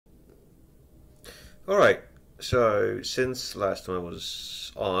Alright, so since last time I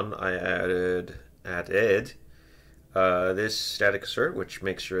was on, I added this static assert, which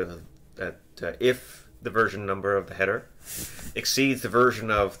makes sure that if the version number of the header exceeds the version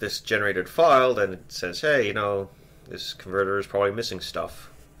of this generated file, then it says, hey, this converter is probably missing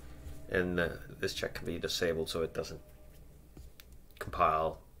stuff. And this check can be disabled so it doesn't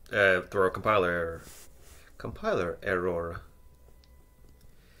compile, throw a compiler error.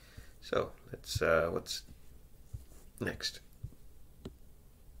 So let's what's next?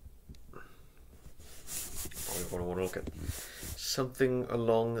 I want to look at something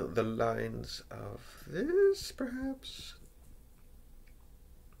along the lines of this, perhaps.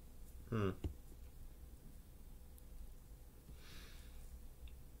 Hmm.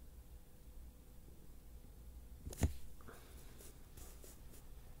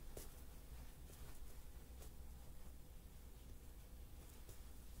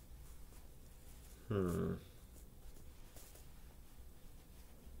 Hmm.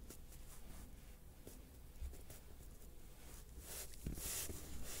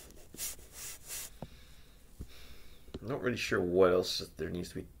 I'm not really sure what else there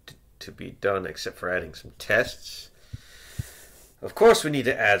needs to be done except for adding some tests. Of course, we need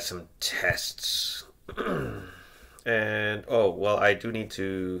to add some tests. And oh well, I do need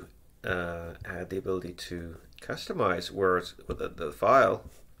to add the ability to customize words with the file.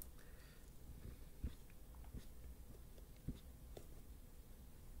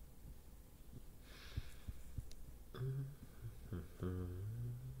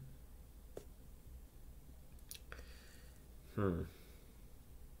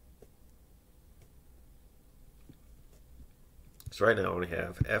 So right now I only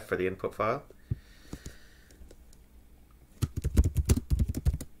have F for the input file.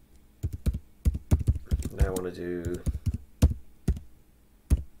 Now I want to do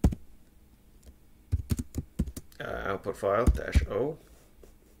output file -O.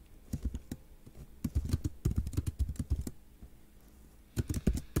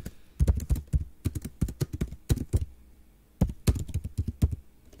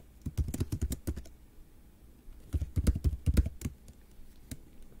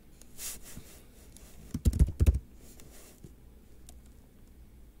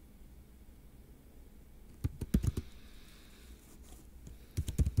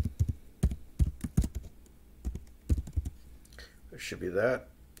 There should be that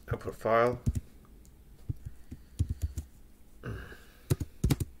output file.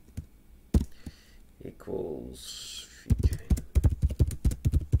 Equals VK.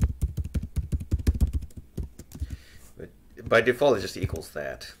 But by default, it just equals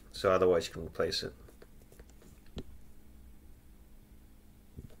that. So otherwise, you can replace it.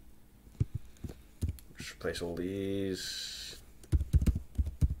 Just replace all these.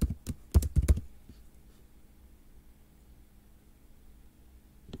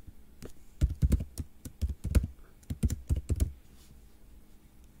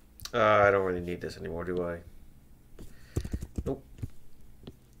 I don't really need this anymore, do I? Nope.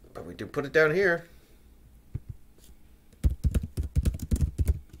 But we do put it down here.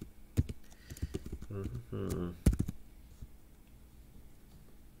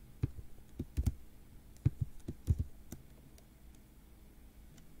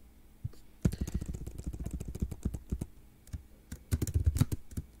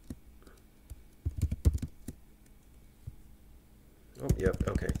 Oh, yep,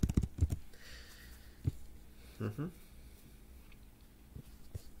 okay.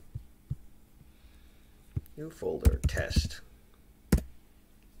 New folder, test.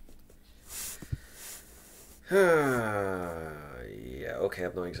 Yeah, okay,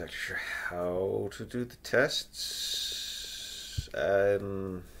 I'm not exactly sure how to do the tests.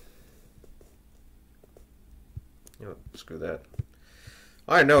 Screw that.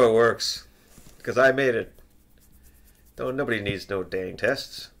 I know it works, because I made it. Though nobody needs no dang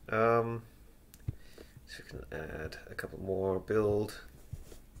tests. So we can add a couple more. Build.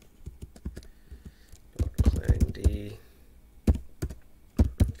 Clang D.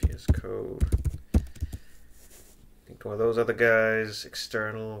 VS Code. Ignore those other guys.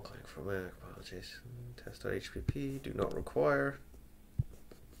 External. Clang for Mac. Apologies. Test.hpp. Do not require.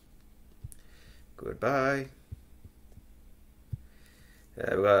 Goodbye. We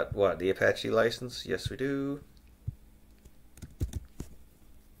got what? The Apache license? Yes, we do.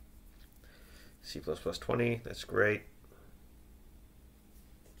 C++ 20. That's great.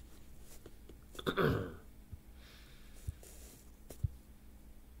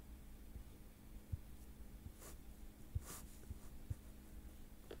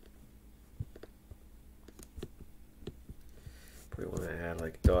 Probably want to add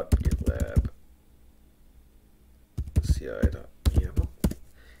like .gitlab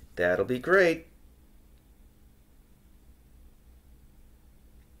That'll be great.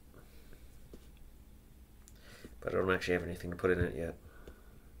 But I don't actually have anything to put in it yet.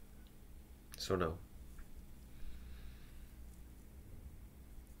 So no.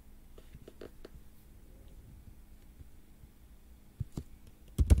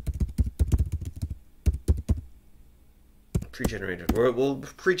 Pre-generated. We'll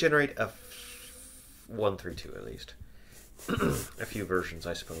pre-generate a 132 at least. A few versions,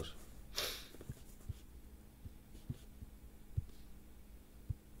 I suppose.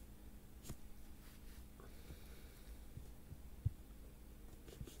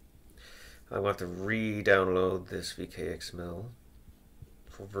 I'm going to have to re-download this VKXML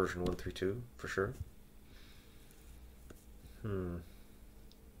for version 132 for sure. And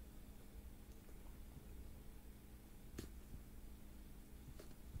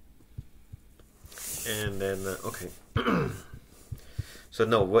then, okay. So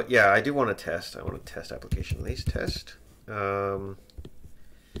no, what? Yeah, I do want to test. I want to test application at least. Test.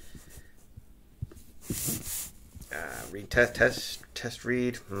 Read test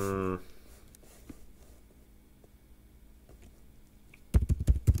read.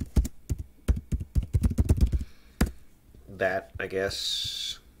 That, I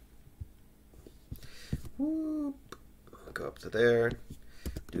guess. Whoop. Go up to there.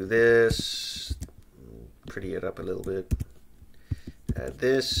 Do this. Pretty it up a little bit. Add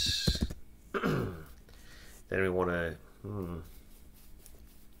this. Then we want to.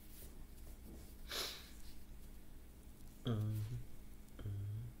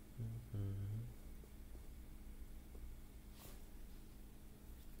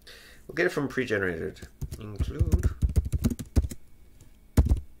 We'll get it from pre-generated. Include.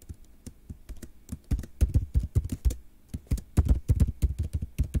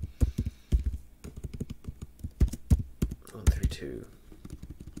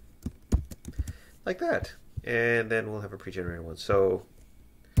 Like that, and then we'll have a pre-generated one. So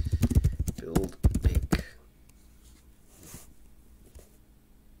build make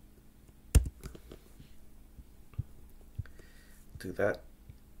do that.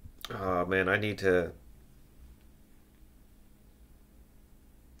 Oh man, I need to.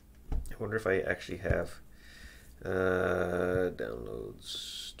 I wonder if I actually have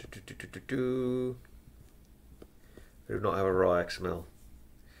downloads. I do not have a raw XML.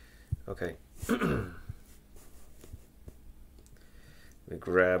 Okay. Let me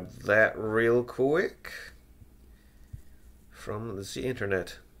grab that real quick from the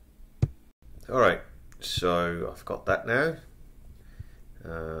internet. Alright, so I've got that now.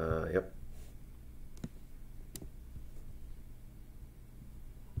 Yep.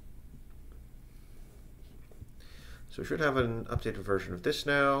 So we should have an updated version of this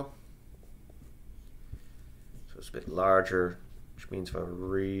now. So it's a bit larger. Which means if I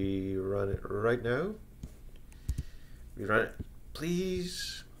rerun it right now, rerun it,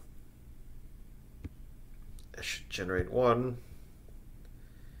 please. I should generate one.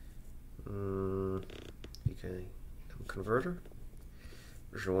 Okay, converter,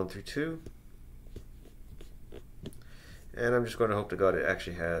 version 132. And I'm just going to hope to God it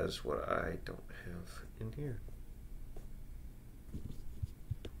actually has what I don't have in here.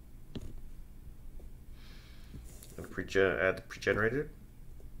 Add the pre-generated,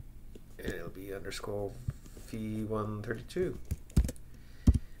 and it'll be underscore v132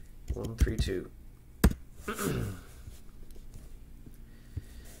 132.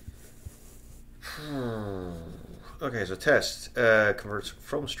 Okay, so test converts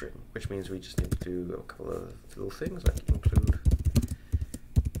from string, which means we just need to do a couple of little things like include.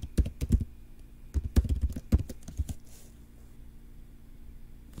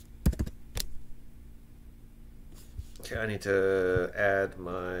 I need to add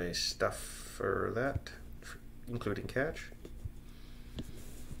my stuff for that, including catch.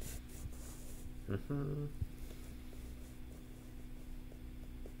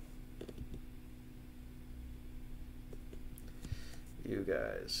 You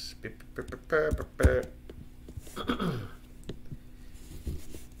guys.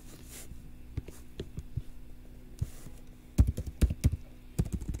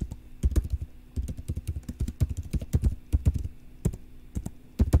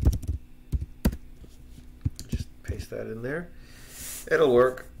 That in there, it'll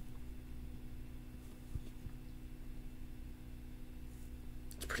work.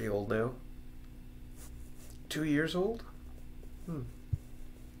 It's pretty old now. 2 years old.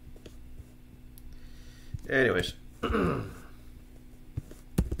 Anyways.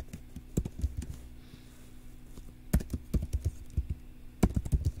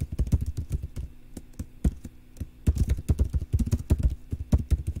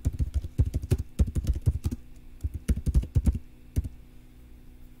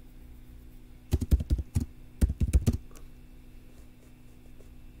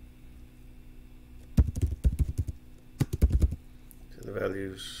 the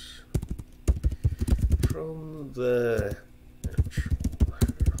values from the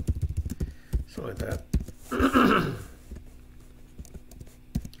something like that.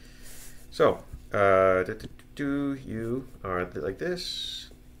 So, you are like this.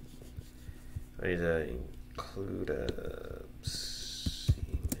 I need to include a CMake.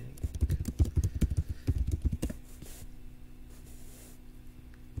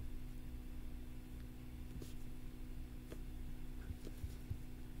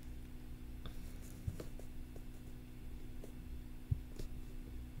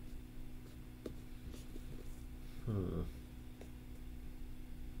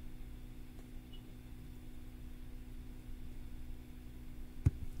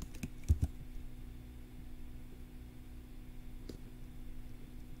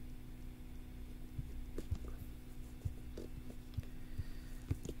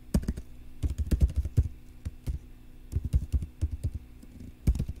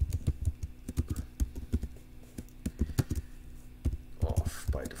 Off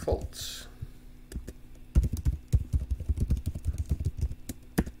by default.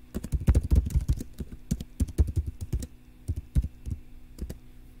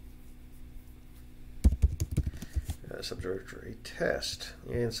 Subdirectory test.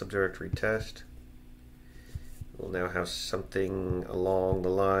 In subdirectory test, we'll now have something along the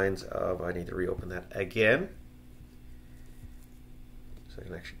lines of, I need to reopen that again. So I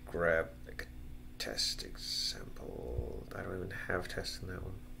can actually grab like a test example. I don't even have tests in that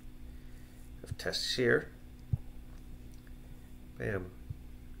one. I have tests here. Bam.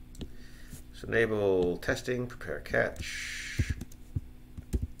 So enable testing, prepare catch.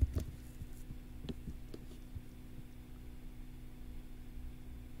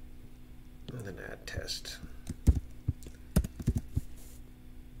 And then add test.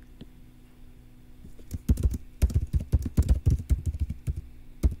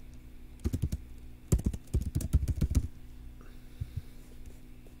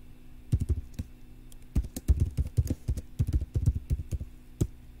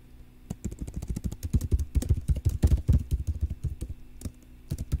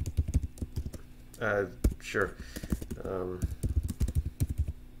 Sure.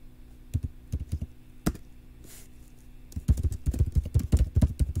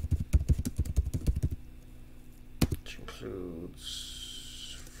 Which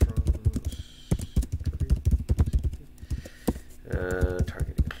includes from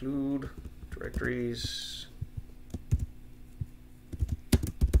target include directories.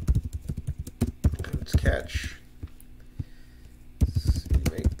 Includes catch.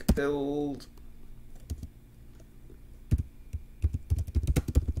 Make build.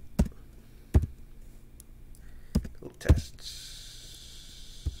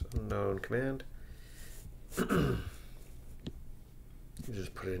 Tests unknown command. You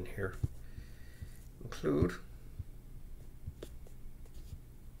just put it in here. Include.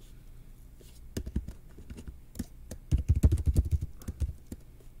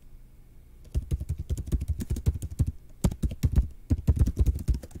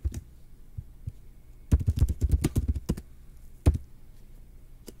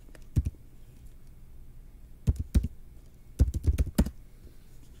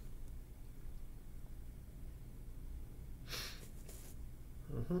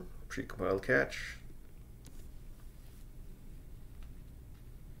 Precompiled catch.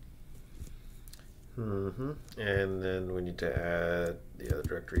 And then we need to add the other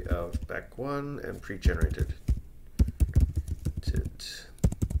directory of back1 and pre-generated.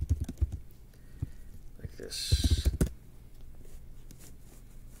 Like this.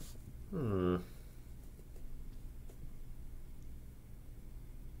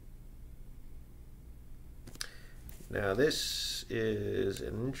 Now this is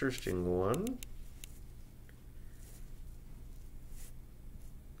an interesting one.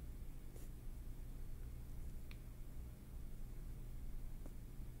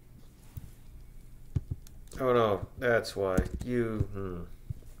 Oh no, that's why you.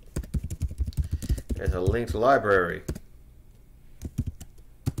 There's a linked library.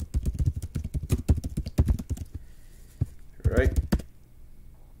 Right.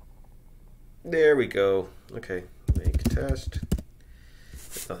 There we go. Okay. Make test.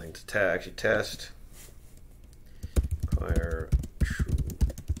 There's nothing to actually test. Require true.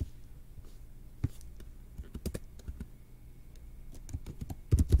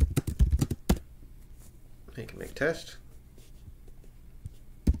 Make test.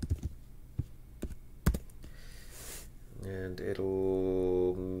 And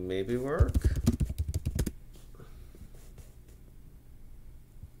it'll maybe work.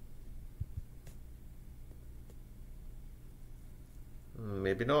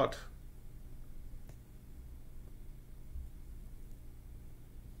 maybe not.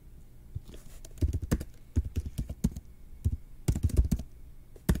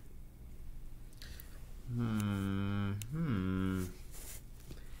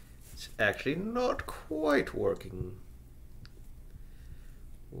 It's actually not quite working.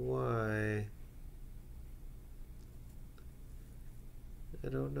 Why? I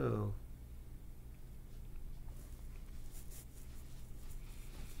don't know.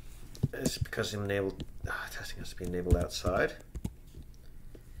 It's because testing has to be enabled outside.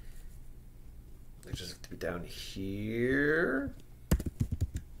 I just have to be down here.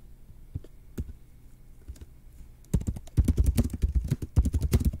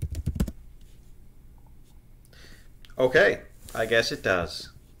 Okay, I guess it does.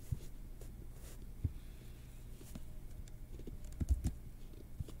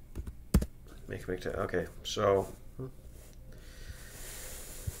 Make okay, so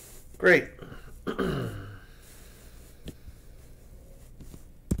great.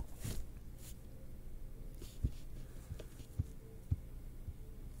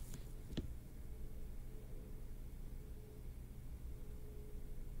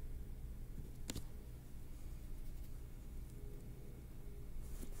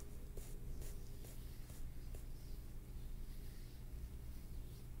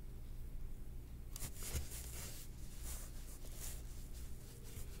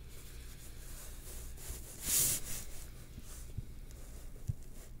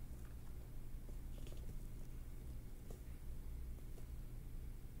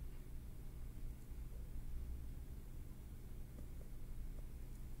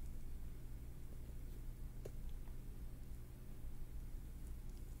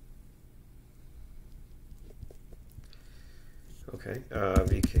 Okay,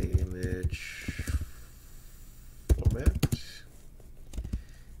 VK image format.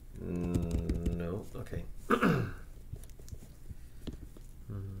 No, okay. Do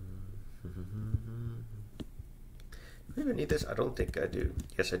I even need this? I don't think I do.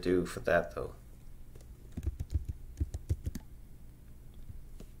 Yes, I do for that though.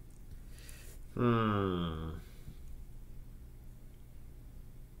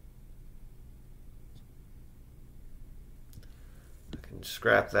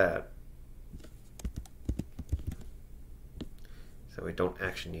 Scrap that. So we don't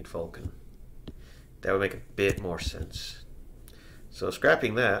actually need Vulkan. That would make a bit more sense. So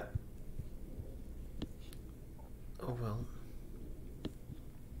scrapping that. Oh well.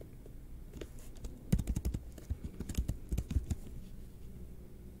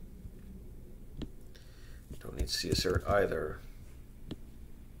 Don't need CSR either.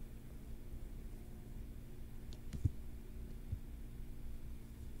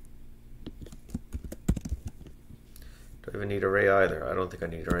 Don't even need array either. I don't think I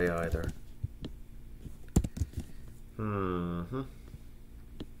need array either.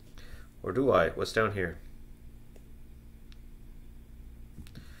 Or do I? What's down here?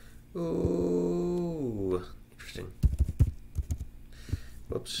 Ooh, interesting.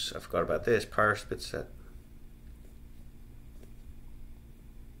 Whoops, I forgot about this. Parse bit set.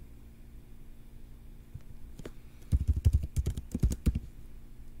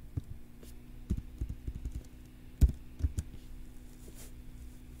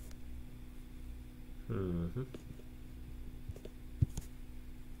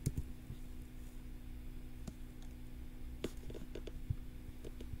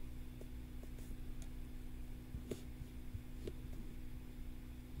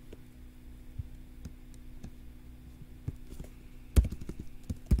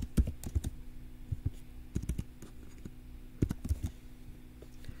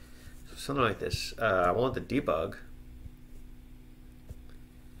 Something like this. I want the debug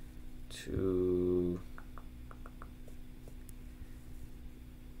to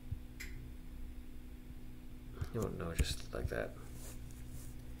no, just like that.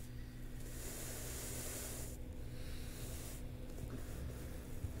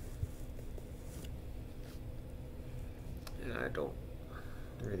 And I don't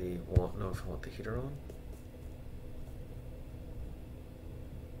really know if I want the heater on.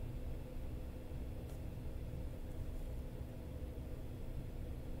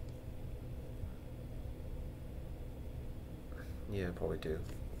 Yeah, I probably do.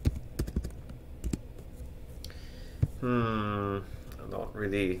 I'm not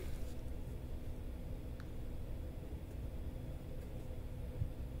really.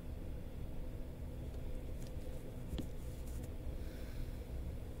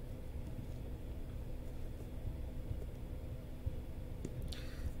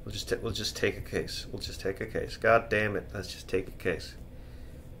 We'll just take a case. We'll just take a case. God damn it! Let's just take a case.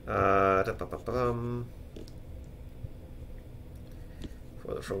 For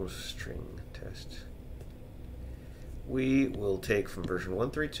the from string test, we will take from version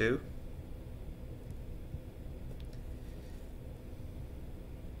 132.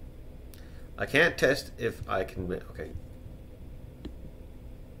 I can't test if I can. Okay.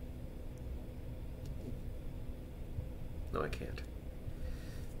 No, I can't.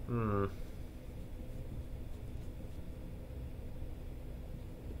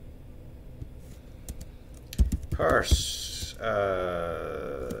 Parse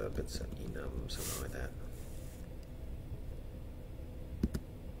bits of enum, something like that.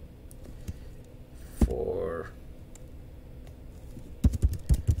 For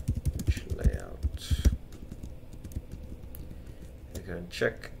each layout, you can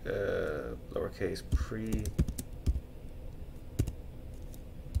check lowercase pre.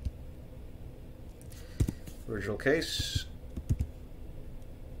 Original case.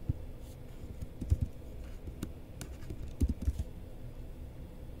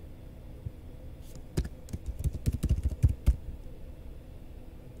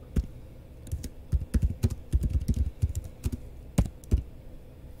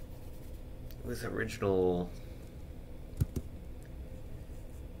 With original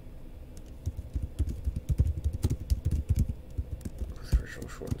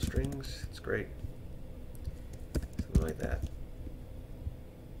shortened strings, it's great. Something like that.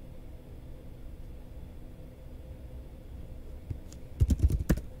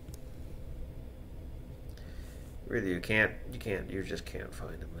 Really, you just can't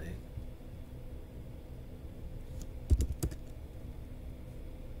find them, eh?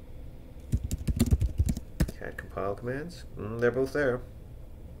 Cat compile commands. They're both there.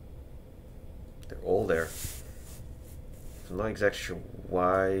 They're all there. I'm not exactly sure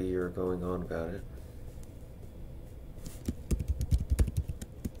why you're going on about it.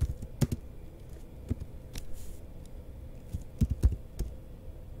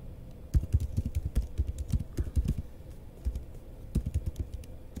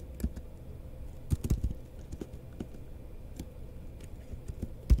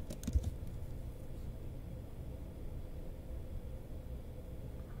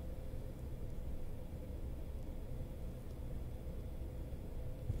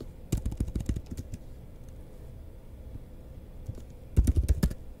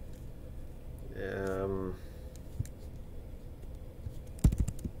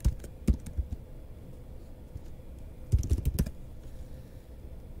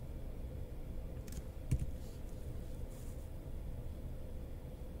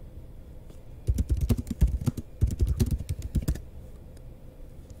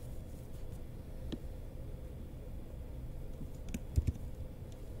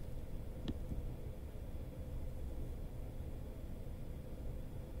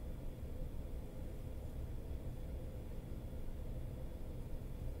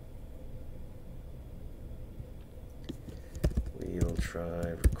 We'll try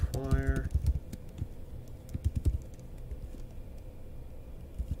require.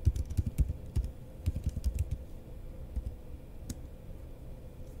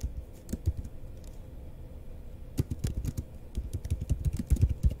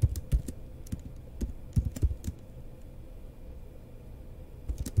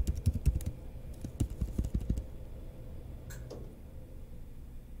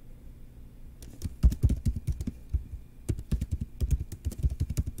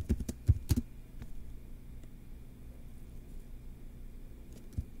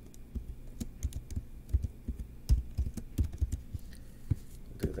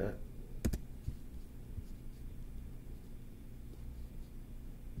 Do that.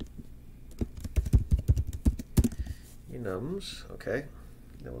 Enums, okay.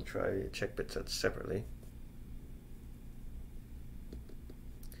 Then we'll try check bit sets separately.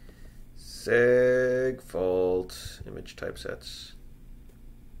 Segfault image typesets.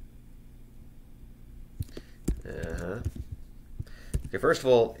 Okay, first of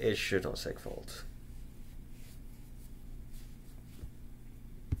all, it should not segfault.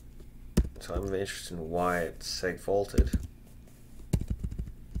 So I'm interested in why it's segfaulted.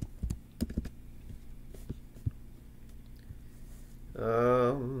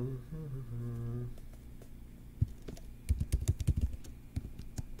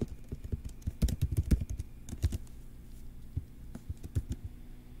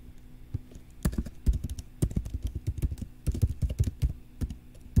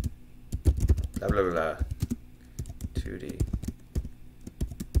 Blah blah blah. 2D.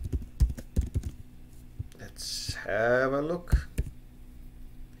 Let's have a look.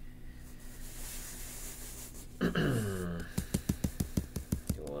 You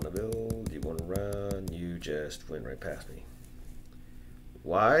just went right past me.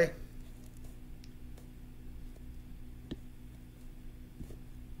 Why?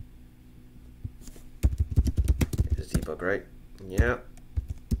 It's debug, right? Yeah.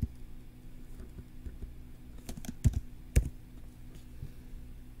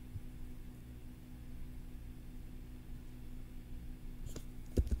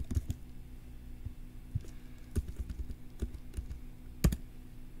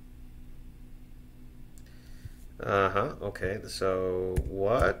 Uh-huh, okay, so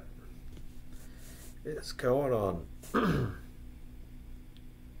what is going on?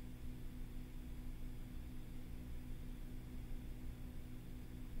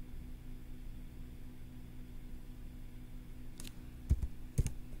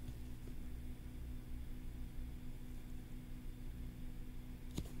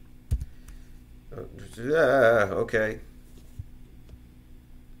 Okay.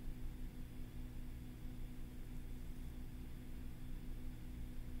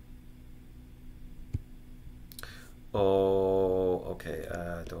 Oh, okay.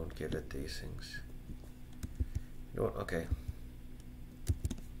 Don't give it these things. You know what? Okay.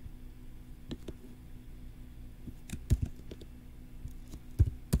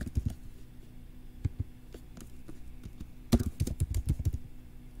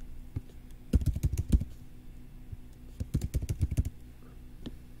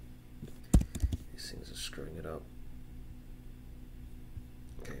 These things are screwing it up.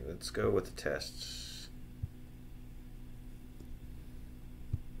 Okay, let's go with the tests.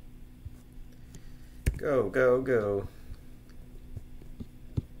 Go, go, go.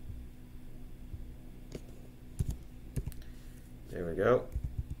 There we go.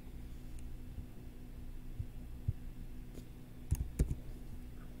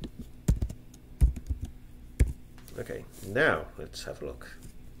 Okay, now let's have a look.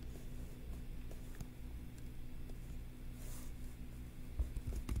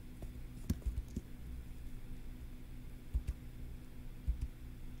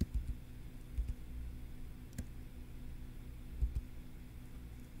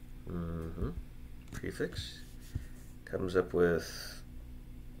 Prefix comes up with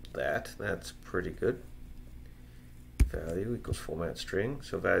that. That's pretty good. Value equals format string.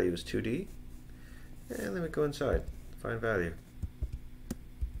 So value is 2D. And then we go inside. Find value.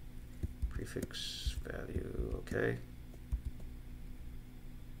 Prefix value. Okay.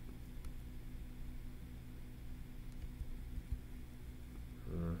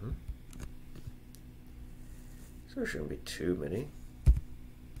 So there shouldn't be too many.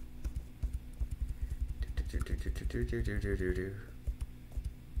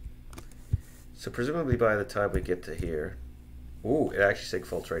 So presumably by the time we get to here, ooh, it actually sig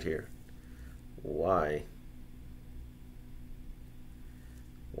faults right here. Why?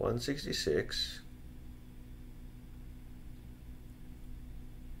 166.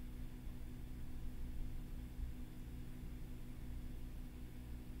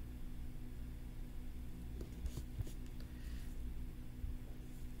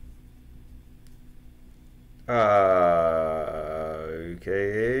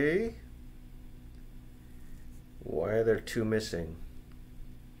 Okay. Why are there two missing?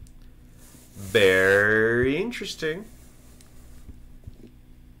 Very interesting.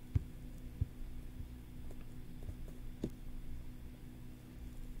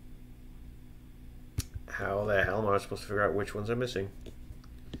 How the hell am I supposed to figure out which ones are missing?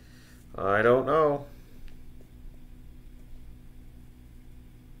 I don't know.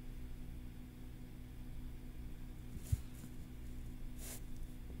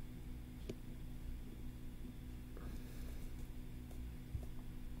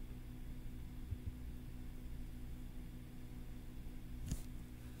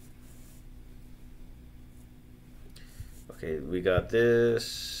 Okay, we got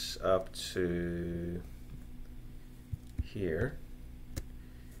this up to here,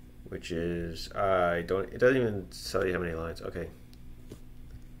 which is, it doesn't even tell you how many lines. Okay.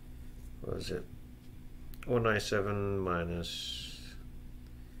 What is it? 197 minus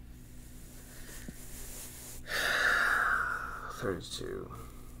 32.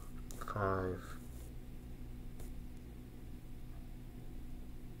 5.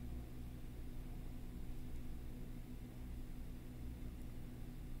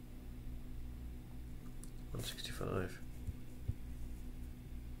 $165.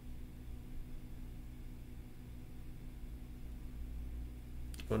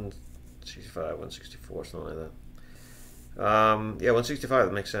 $165, $164, something like that. Yeah, 165.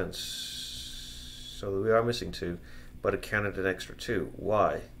 That makes sense. So we are missing 2, but it counted an extra 2.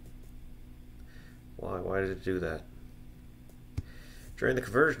 Why? Why did it do that? During the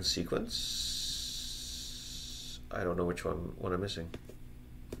conversion sequence, I don't know which one I'm missing.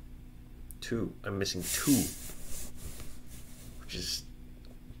 2. I'm missing 2, which is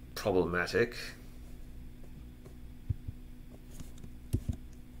problematic.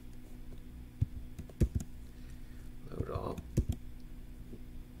 Load up.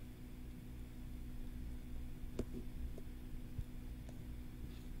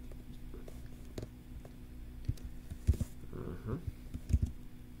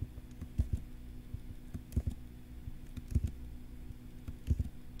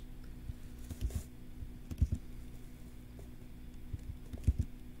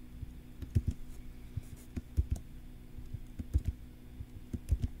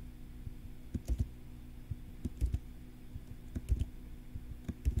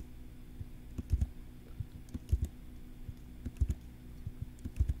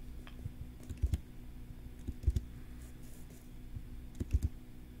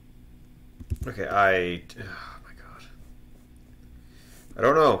 Okay, oh my god. I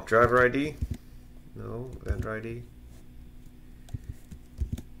don't know. Driver ID? No. Vendor ID?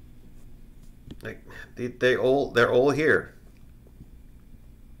 Like, they're all here.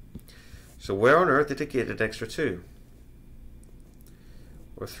 So where on earth did it get an extra 2?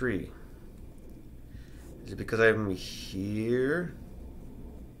 Or 3? Is it because I'm here?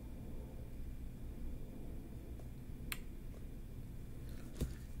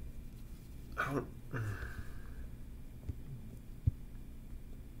 I don't...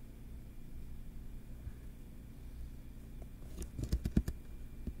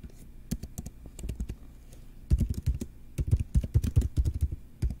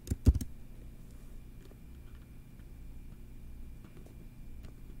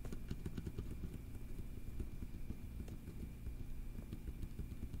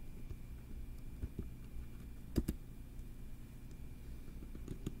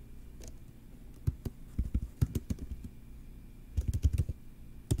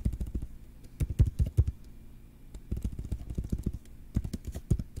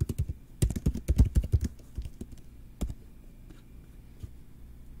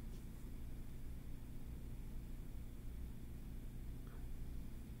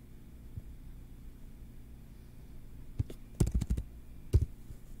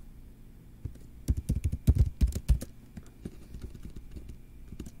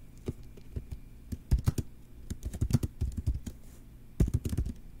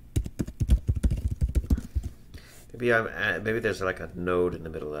 Maybe there's like a node in the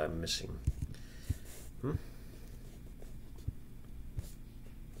middle that I'm missing.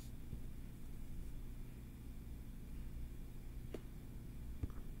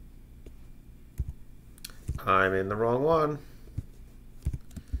 I'm in the wrong one.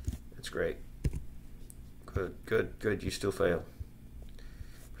 That's great. Good. You still fail.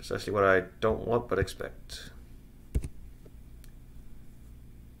 Precisely what I don't want but expect.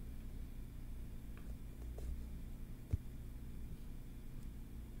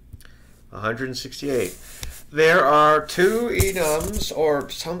 $168. There are 2 enums or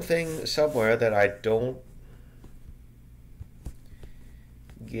something somewhere that I don't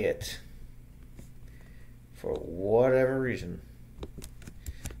get for whatever reason.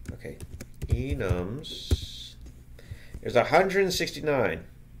 Okay, enums. There's 169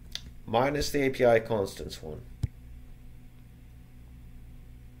 minus the API constants one.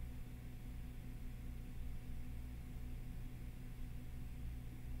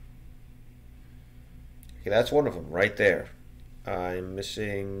 Okay, that's one of them right there. I'm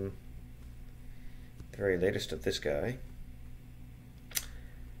missing the very latest of this guy.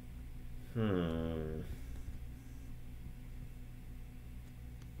 Okay,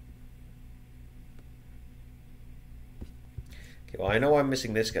 well, I know I'm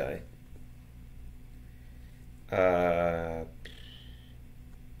missing this guy. No,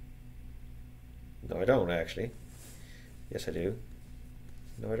 I don't actually. Yes, I do.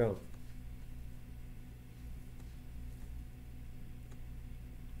 No, I don't.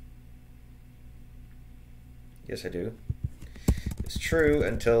 Yes, I do. It's true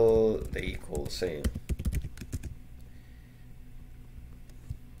until they equal the same.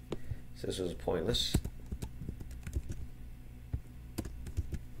 So this was pointless.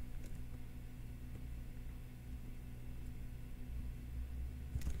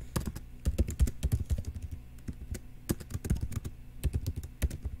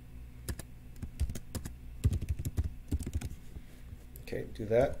 Okay, do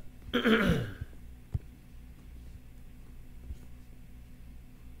that.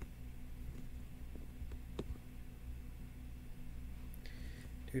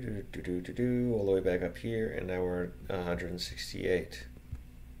 All the way back up here, and now we're at 168.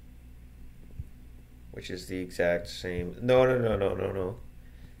 which is the exact same. No, no, no, no, no, no.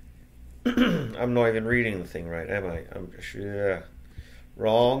 I'm not even reading the thing right, am I? I'm just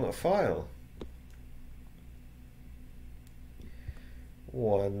wrong file.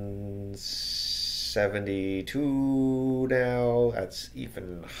 172 now. That's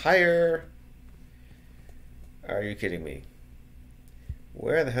even higher. Are you kidding me?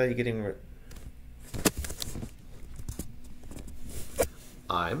 Where the hell are you getting?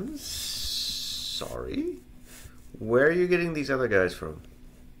 I'm sorry. Where are you getting these other guys from?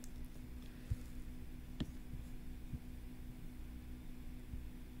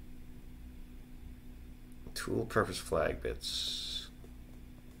 Tool purpose flag bits.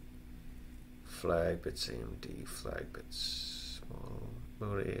 Flag bits AMD. Flag bits small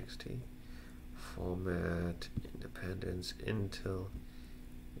mode AXT. Format independence Intel.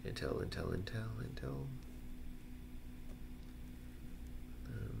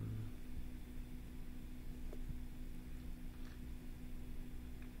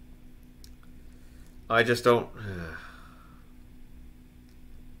 I just don't.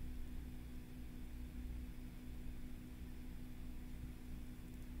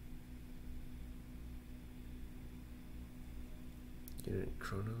 Unit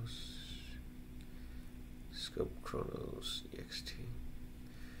Chronos. Scope Chronos EXT.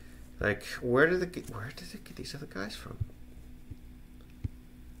 Like, where did they get these other guys from?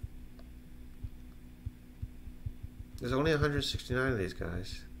 There's only 169 of these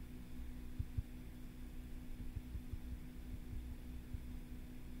guys.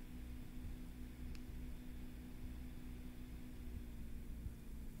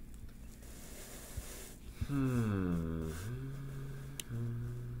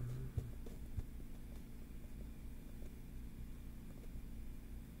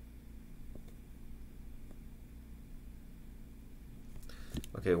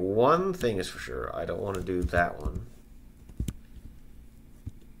 Okay, one thing is for sure. I don't want to do that one.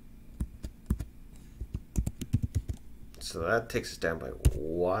 So that takes us down by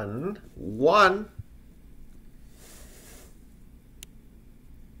one.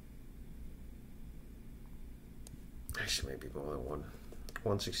 Actually, maybe more than one.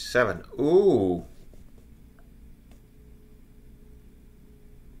 167. Ooh.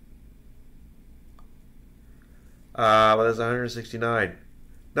 Well, there's 169.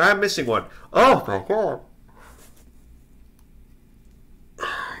 Now I'm missing one. Oh my god.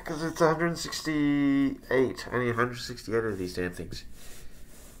 Because it's 168. I need 168 of these damn things.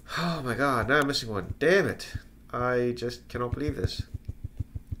 Oh my god, now I'm missing one. Damn it. I just cannot believe this.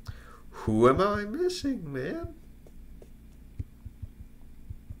 Who am I missing, man?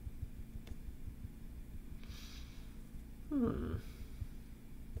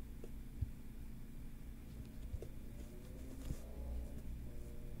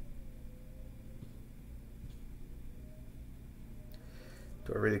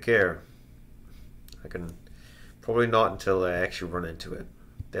 Do I really care? I can probably not until I actually run into it.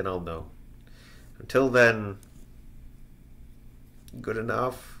 Then I'll know. Until then, good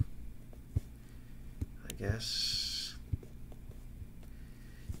enough, I guess.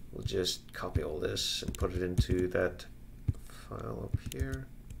 We'll just copy all this and put it into that file up here.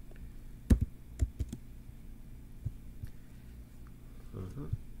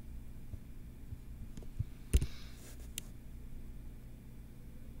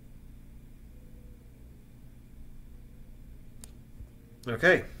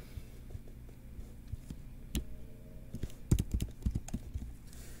 Okay.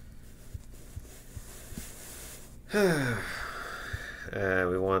 We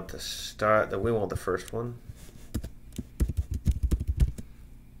want the start. We want the first one.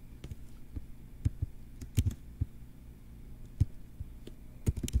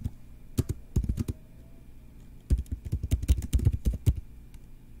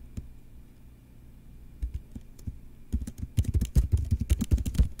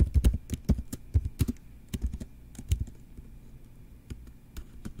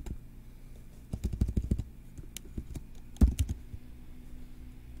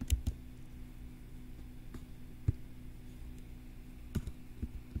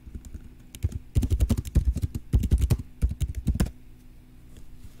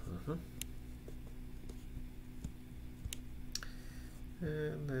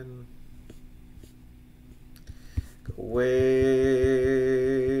 And then go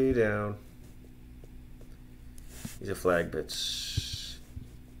way down. These are flag bits.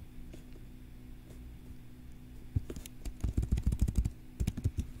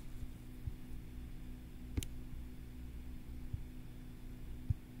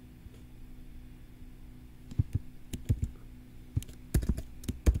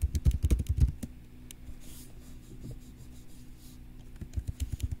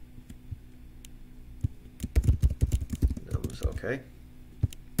 Okay.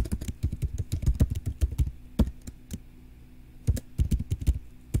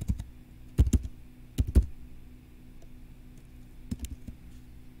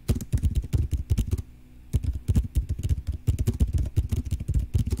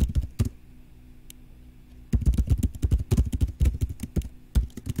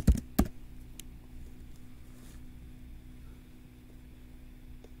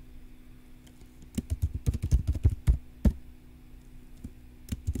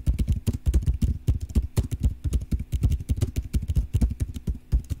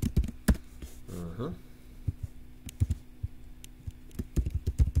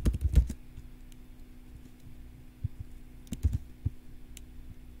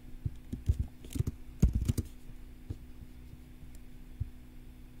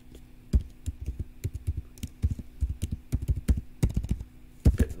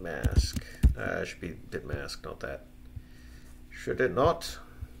 Mask. Should be bit mask, not that. Should it not?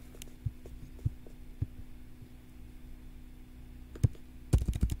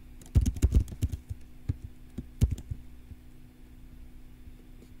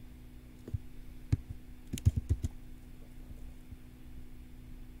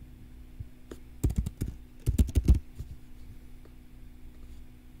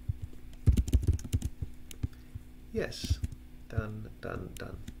 Yes. Done, done,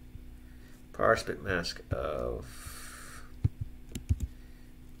 done. Parse bit mask of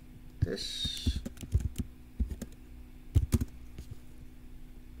this.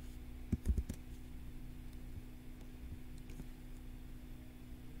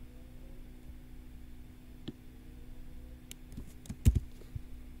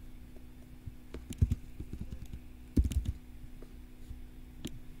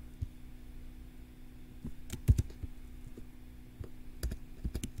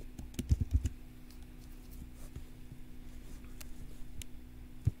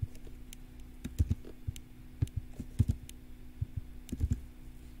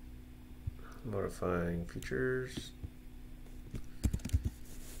 Modifying features.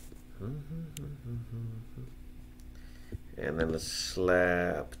 And then let's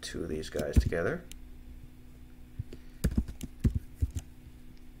slap two of these guys together.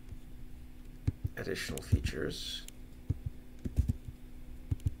 Additional features.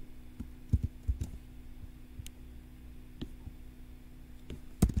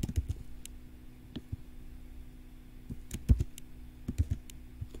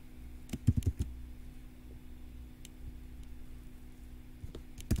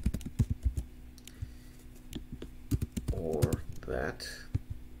 That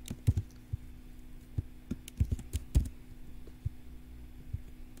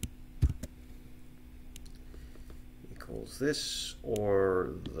equals this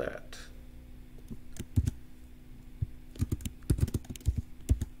or that.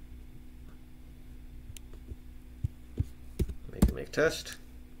 Make test.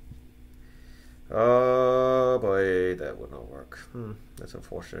 Oh boy, that would not work. That's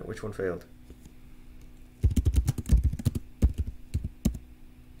unfortunate. Which one failed?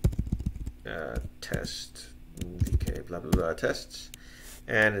 Test dk blah blah blah tests,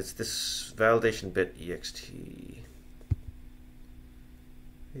 and it's this validation bit ext.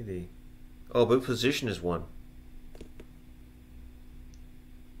 Maybe. Oh, but position is 1.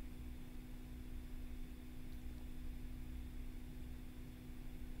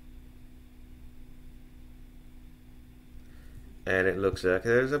 And it looks like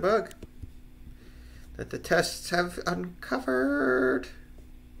there's a bug that the tests have uncovered.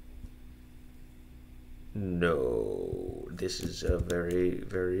 No, this is a very,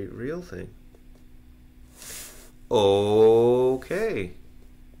 very real thing. Okay.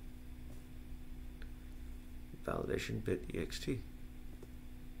 Validation bit ext.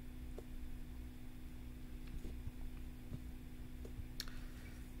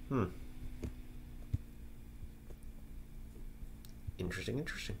 Interesting,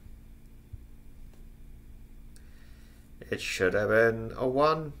 interesting. It should have been a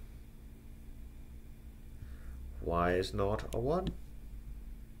 1. Why is not a 1?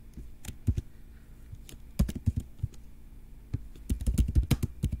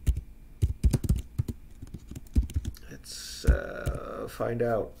 Let's find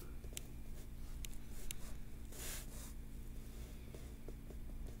out.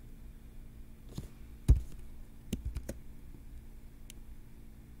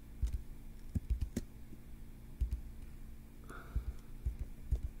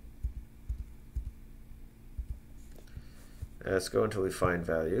 Let's go until we find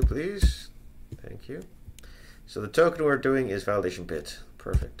value, please. Thank you. So the token we're doing is validation bit.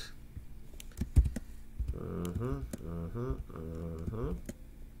 Perfect.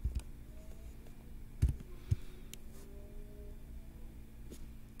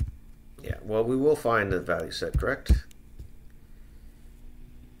 Well, we will find the value set, correct?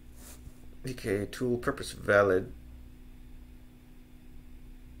 VK tool purpose valid.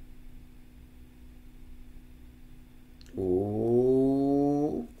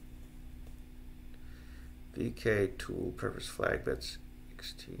 Ooh. VK tool purpose flag bits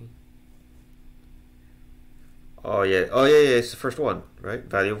XT. Oh yeah, it's the first one, right?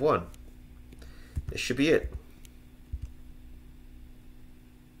 Value of 1. This should be it.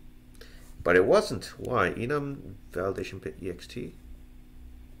 But it wasn't. Why? Enum validation bit ext.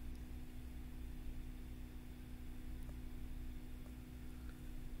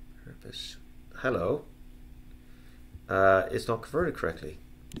 Purpose. Hello. It's not converted correctly.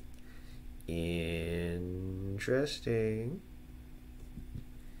 Interesting.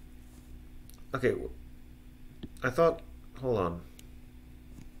 Okay. I thought. Hold on.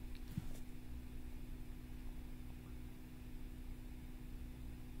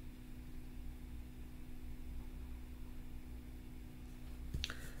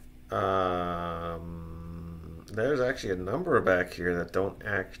 There's actually a number back here that don't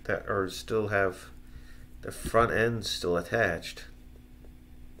act that or still have the front end still attached.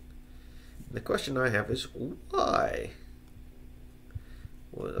 The question I have is why?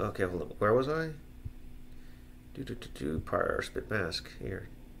 Well, okay, hold on. Where was I? Prior spit mask here.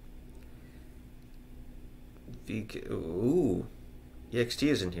 VK. Ooh, ext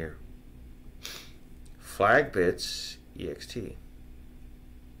is in here. Flag bits ext.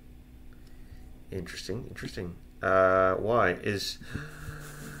 Interesting. Why is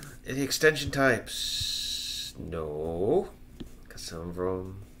the extension types? No, because some of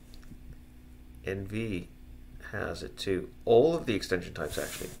them NV has it too. All of the extension types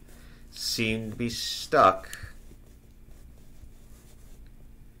actually seem to be stuck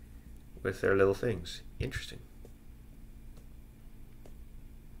with their little things. Interesting.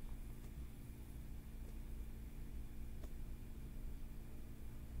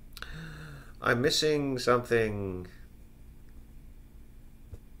 I'm missing something.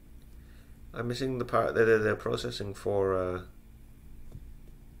 I'm missing the part the processing for.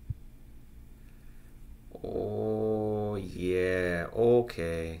 Oh yeah,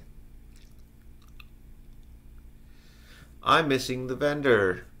 okay. I'm missing the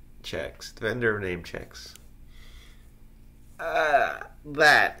vendor checks, the vendor name checks.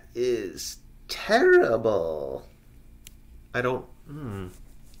 That is terrible. I don't.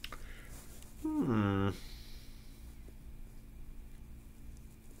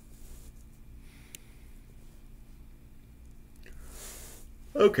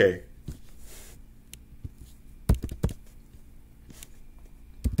 Okay.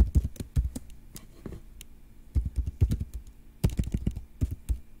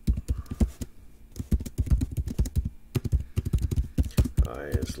 I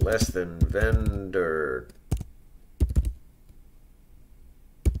is less than vendor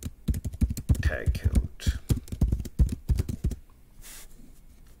tag count.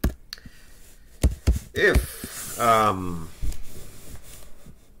 If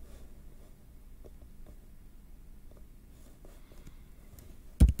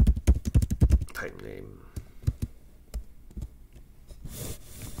type name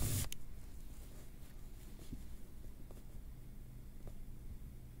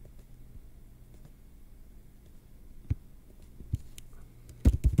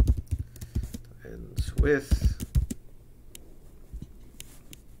ends with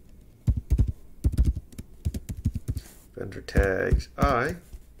vendor tags I,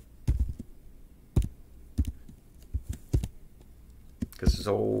 because there's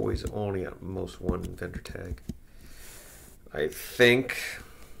always only at most one vendor tag. I think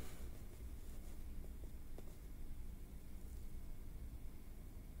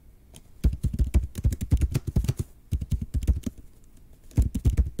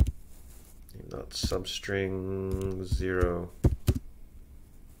not substring 0.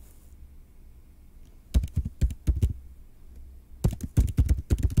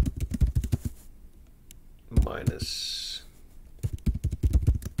 Minus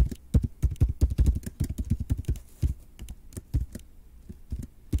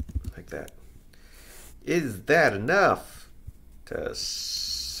like that. Is that enough to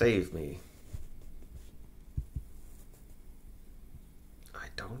save me? I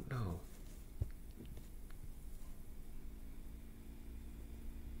don't know.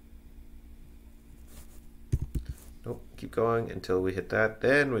 Nope, keep going until we hit that,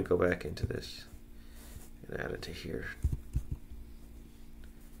 then we go back into this and add it to here.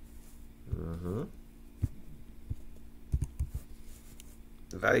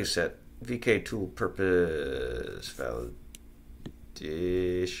 The value set, VK tool purpose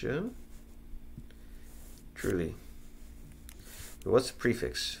validation. Truly. But what's the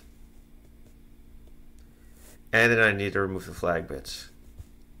prefix? And then I need to remove the flag bits.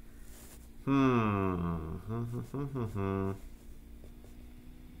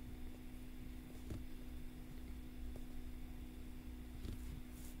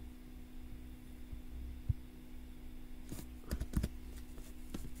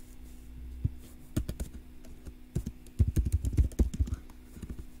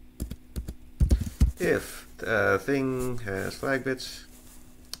 If the thing has flag bits,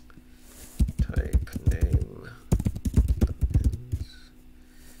 type name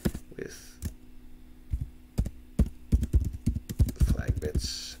with flag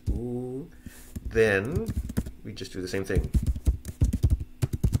bits. Ooh. Then we just do the same thing.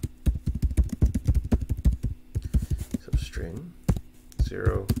 Substring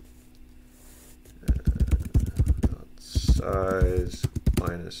 0 size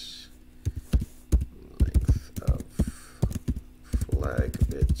minus flag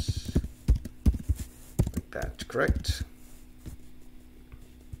bits, like that, correct?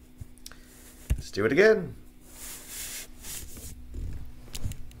 Let's do it again.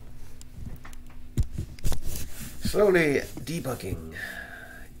 Slowly debugging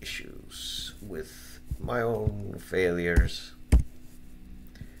issues with my own failures.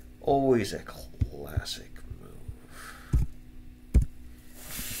 Always a classic move.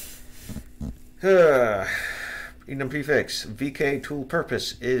 Enum prefix VK tool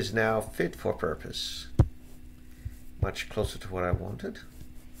purpose is now fit for purpose. Much closer to what I wanted.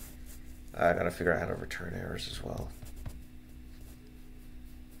 I gotta figure out how to return errors as well.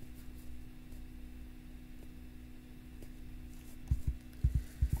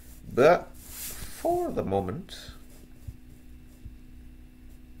 But for the moment,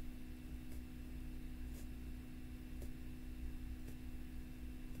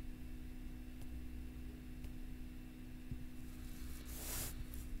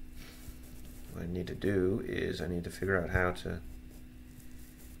 what I need to do is I need to figure out how to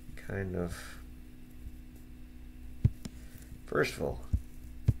kind of, first of all,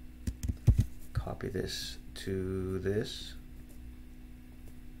 copy this to this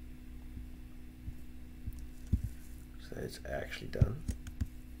so that it's actually done,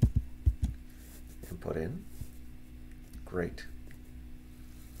 and put in. Great.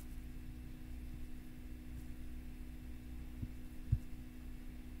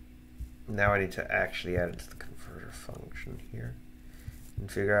 Now I need to actually add it to the converter function here and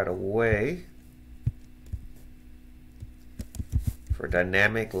figure out a way for a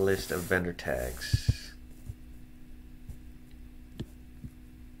dynamic list of vendor tags.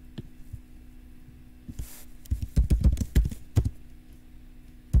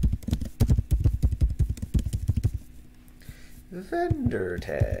 Vendor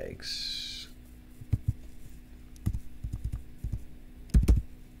tags.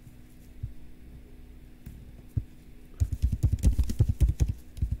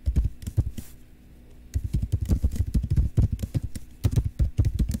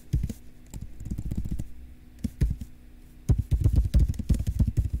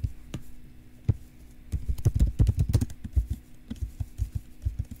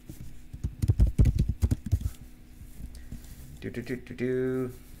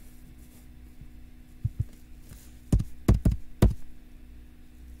 Do.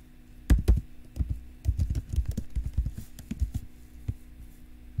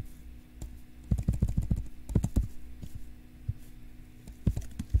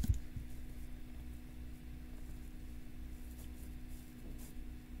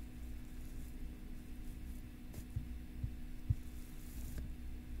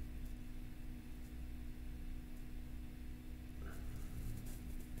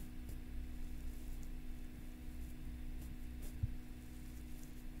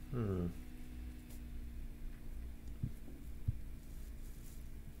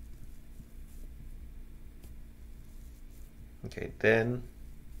 Okay, then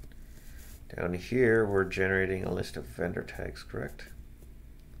down here we're generating a list of vendor tags, correct?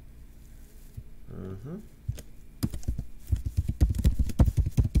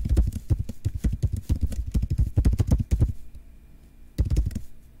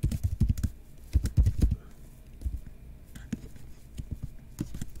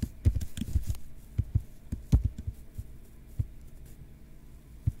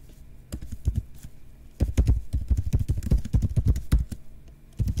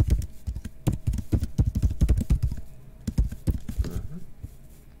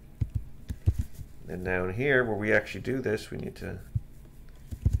 And down here, where we actually do this, we need to,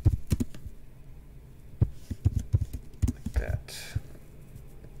 like that,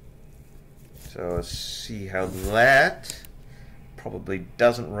 So let's see how that probably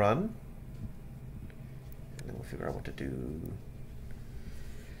doesn't run. And then we'll figure out what to do.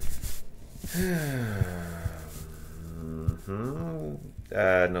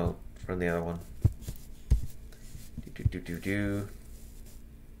 No, run the other one.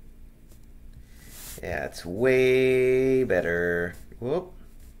 Yeah, it's way better. Whoop.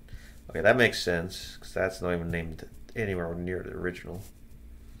 Okay, that makes sense, because that's not even named anywhere near the original.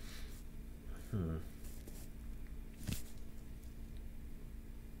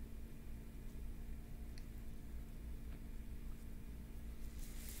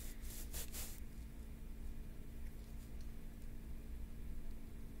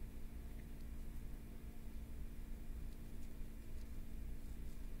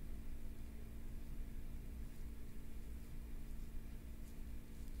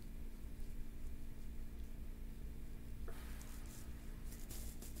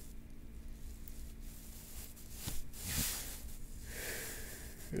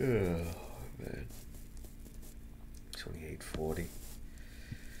 Oh, man. 2840.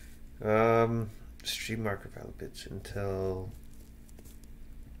 Stream marker value bits until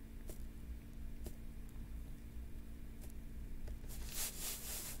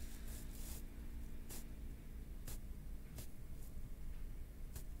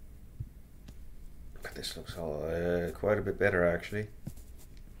this looks all quite a bit better actually.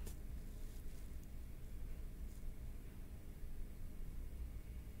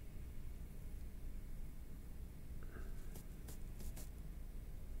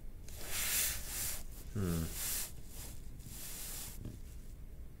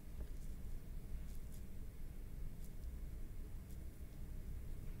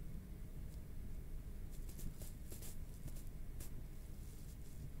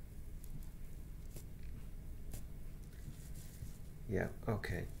 Yeah,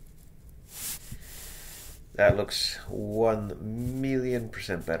 okay. That looks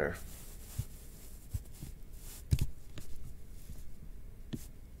 1,000,000% better.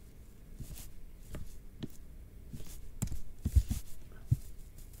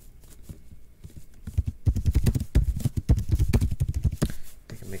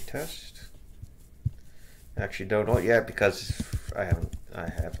 Take a make test. Actually, don't know it yet because I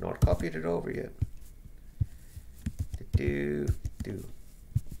have not copied it over yet. Do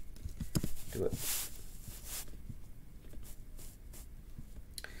it.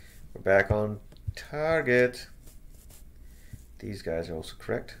 We're back on target. These guys are also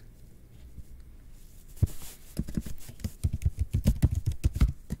correct.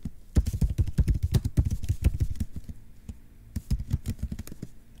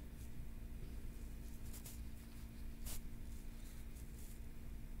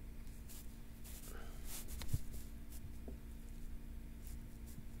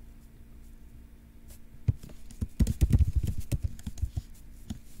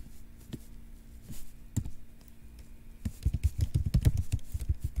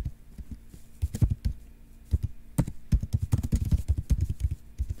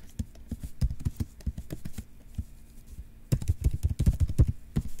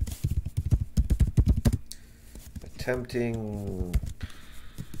 Attempting,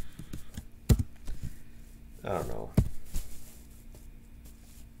 I don't know.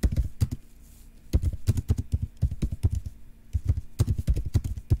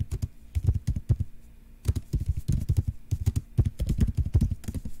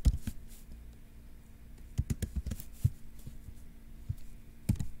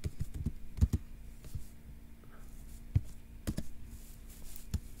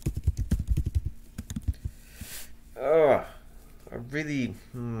 Oh, I really,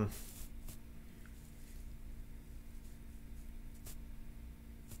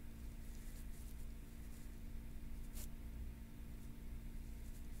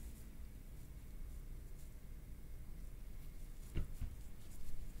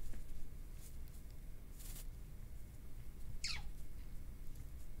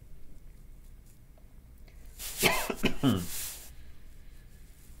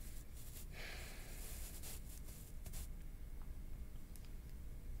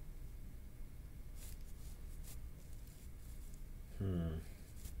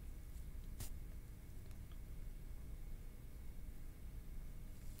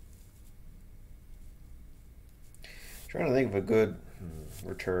 trying to think of a good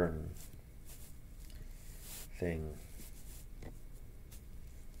return thing.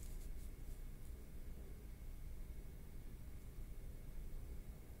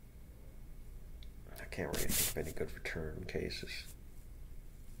 I can't really think of any good return cases.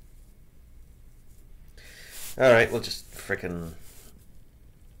 All right, we'll just frickin'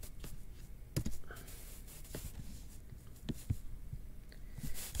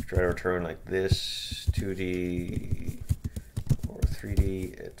 try to return like this 2D or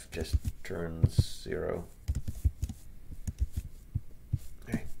 3D, it just turns 0.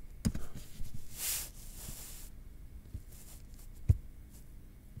 Okay.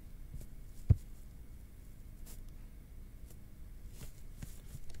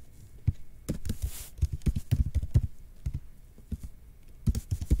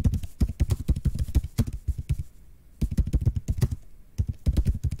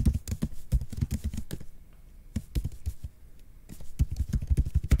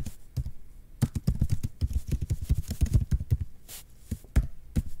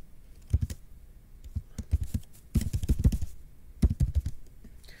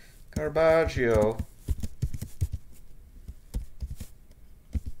 Carbaggio.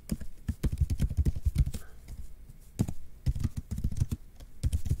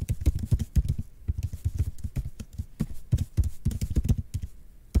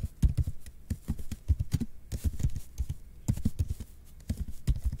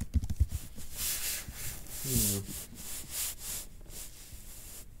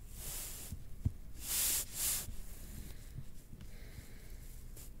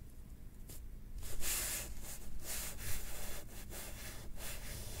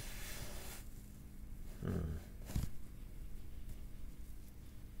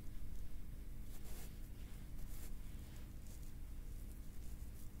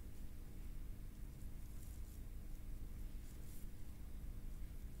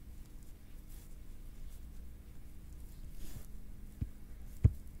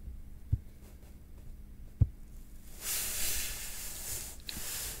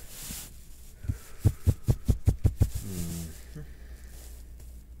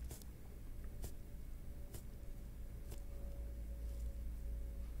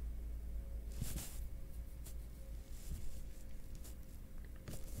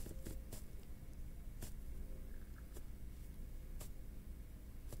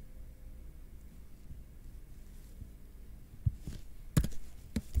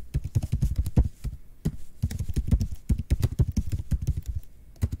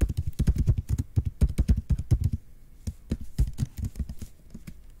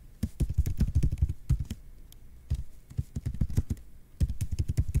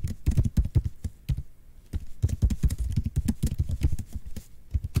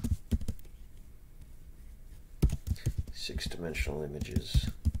 Six-dimensional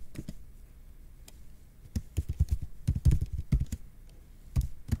images.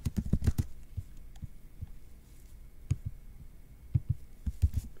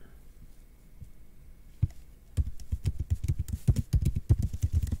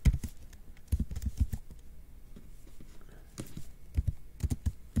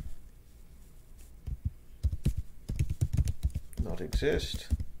 Not exist.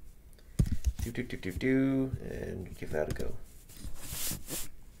 And give that a go.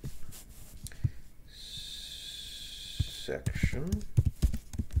 Section.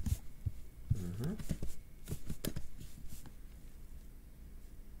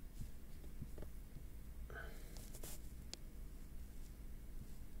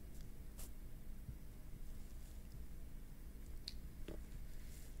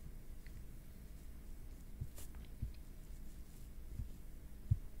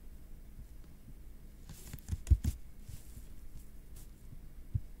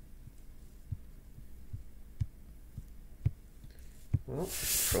 Well,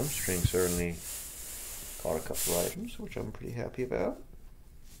 from string certainly caught a couple of items, which I'm pretty happy about.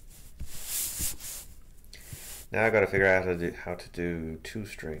 Now I got to figure out how to do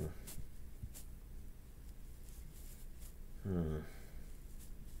toString.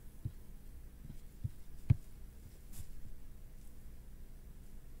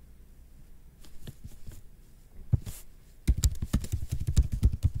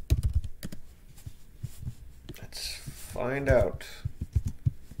 Let's find out.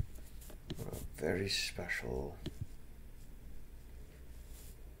 Very special.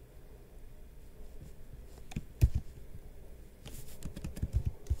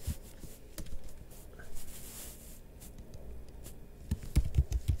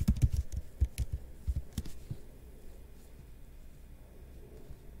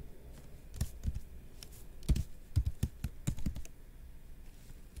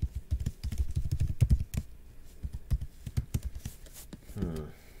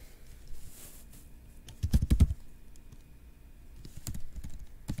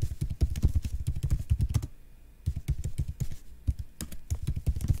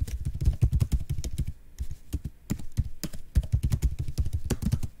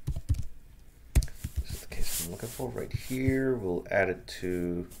 example right here. We'll add it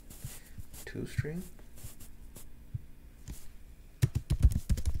to toString.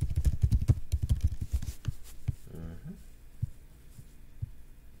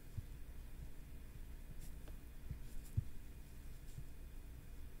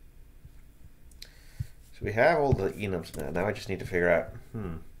 So we have all the enums now. Now I just need to figure out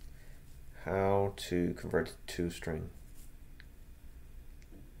how to convert it to toString.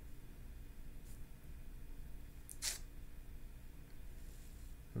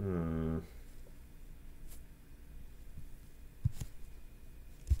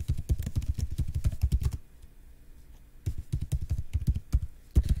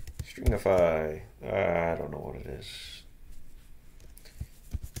 Stringify. I don't know what it is.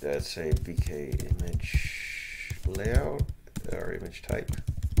 That's a VK image layout or image type.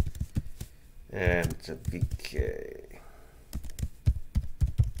 And it's a VK.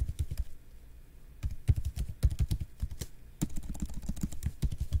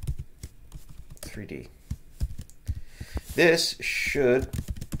 This should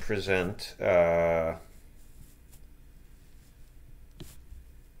present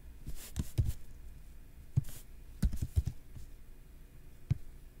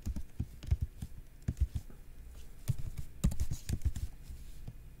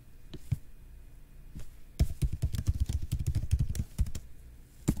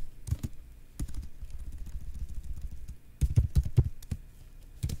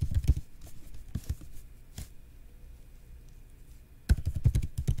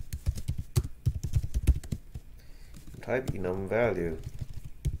type enum value.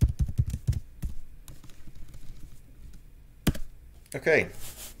 Okay.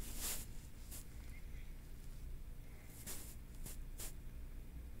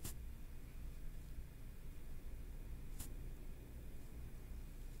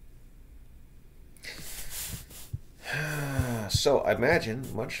 So I imagine,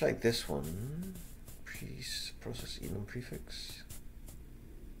 much like this one, process enum prefix.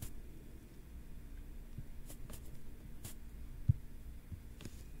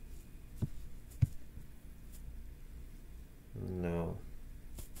 No.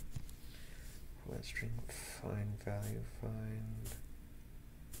 Let string find value find.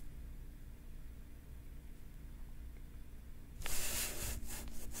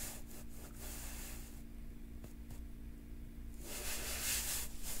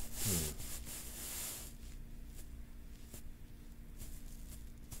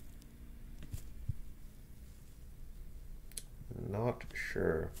 Not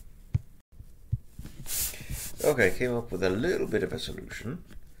sure. Okay, came up with a little bit of a solution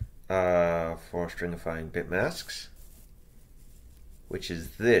for stringifying bit masks, which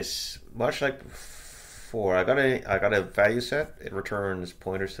is this. Much like before, I got a value set. It returns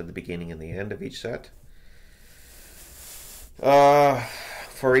pointers to the beginning and the end of each set.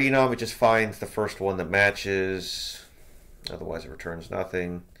 For enum, it just finds the first one that matches. Otherwise, it returns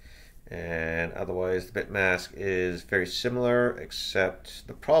nothing. And otherwise, the bit mask is very similar, except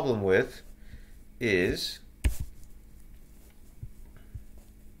the problem with is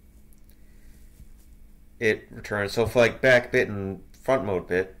it returns, so for like back bit and front mode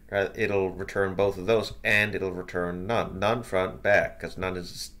bit, it'll return both of those, and it'll return none. None, front, back, because none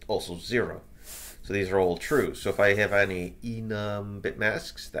is also 0. So these are all true. So if I have any enum bit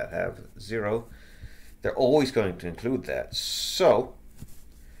masks that have 0, they're always going to include that. So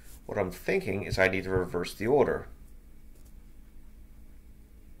what I'm thinking is I need to reverse the order.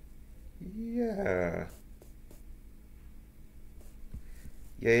 Yeah.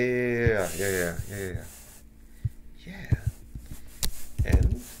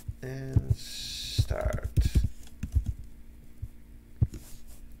 End and start.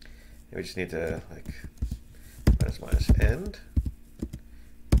 We just need to like minus end,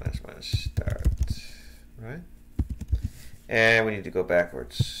 minus start, right? And we need to go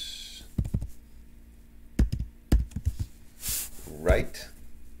backwards. Right.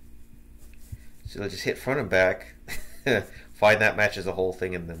 So let's just hit front and back, find that matches the whole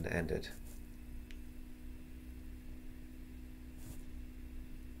thing, and then end it.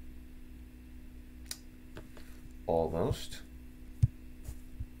 Almost.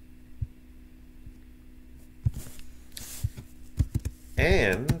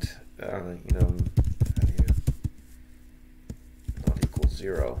 And value not equal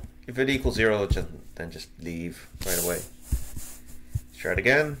 0. If it equals 0, then just leave right away. Let's try it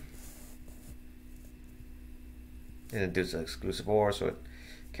again. And it does an exclusive OR, so it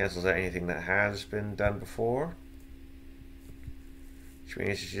cancels out anything that has been done before. Which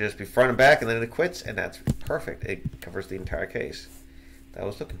means it should just be front and back, and then it quits, and that's perfect. It covers the entire case that I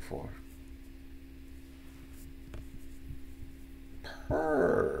was looking for.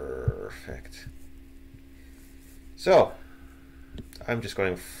 Perfect. So, I'm just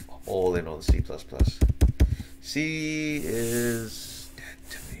going all in on C++. C is dead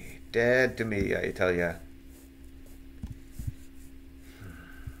to me. Dead to me, I tell ya.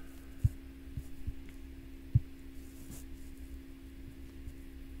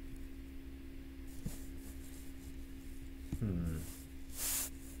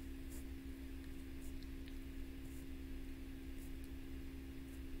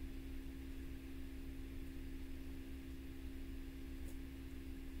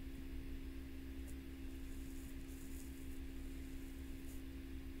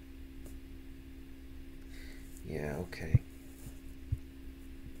 Yeah, okay.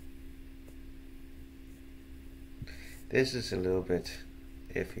 This is a little bit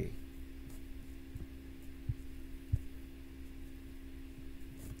iffy.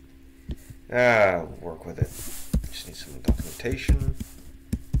 We'll work with it. Just need some documentation.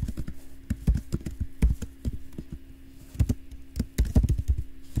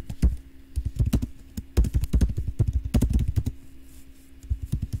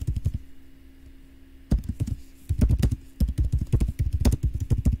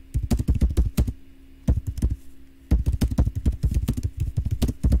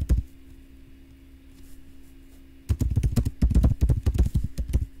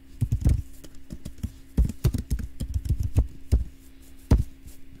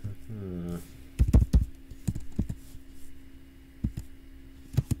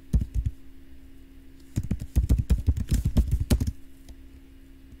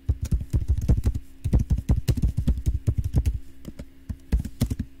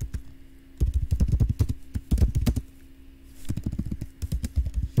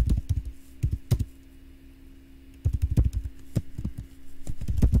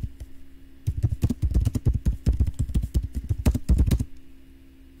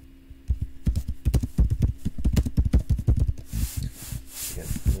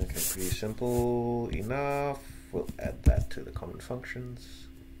 Pretty simple enough. We'll add that to the common functions.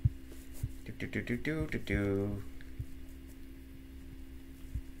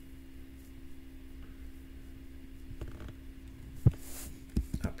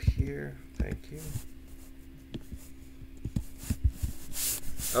 Up here, thank you.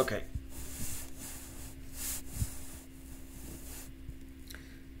 Okay.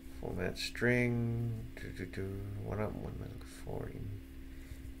 Format string. What am I looking for?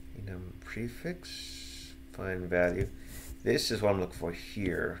 Enum prefix, find value. This is what I'm looking for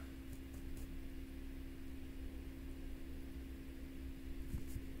here.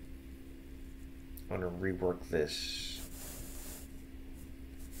 I want to rework this.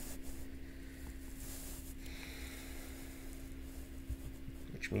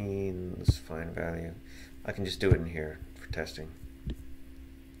 Which means find value. I can just do it in here for testing.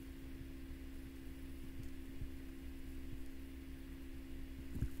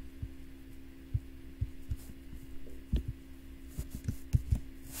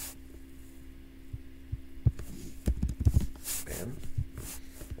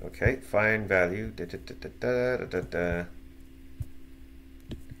 Okay, find value.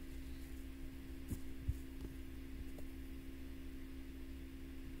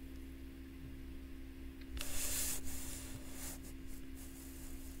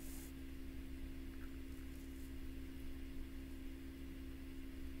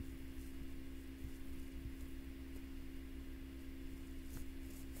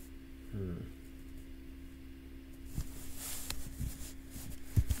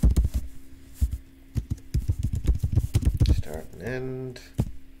 Start and end.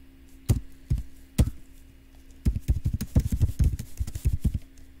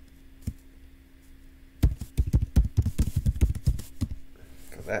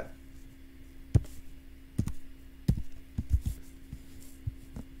 For that.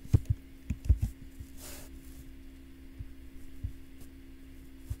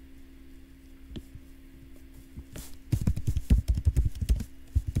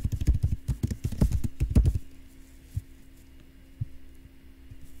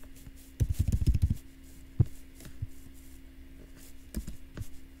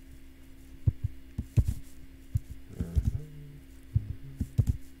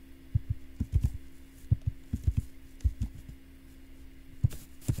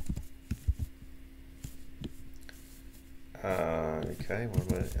 Okay,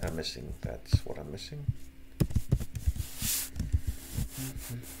 what am I missing? That's what I'm missing.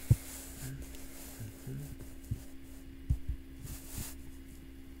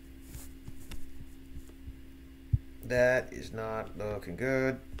 That is not looking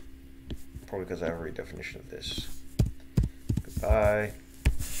good. Probably because I have a redefinition of this. Goodbye. I.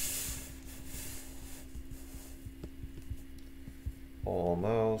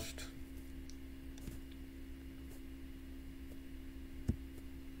 Almost.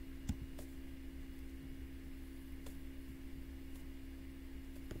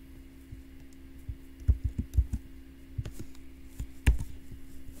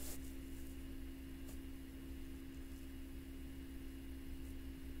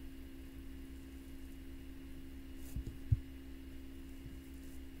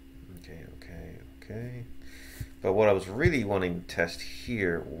 Okay. But what I was really wanting to test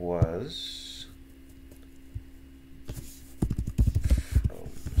here was from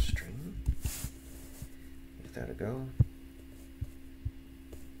string. Give that a go.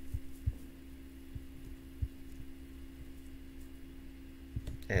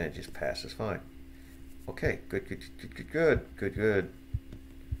 And it just passes fine. Okay, good.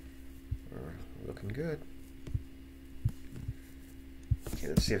 We're looking good. Okay,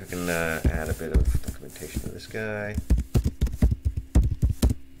 let's see if I can add a bit of documentation to this guy.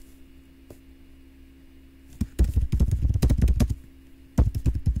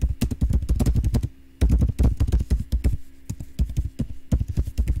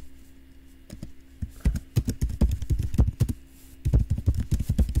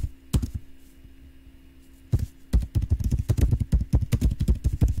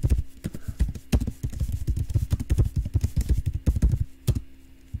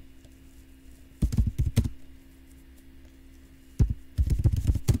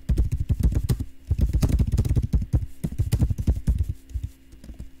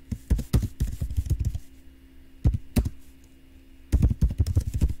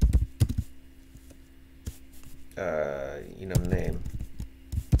 Enum name.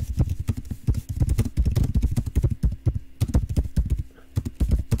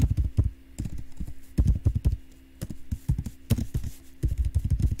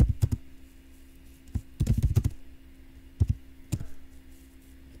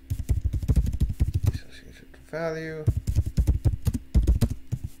 Associated value.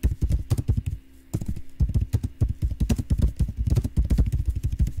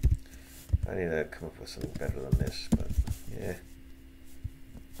 I need to come up with something better than this, but yeah.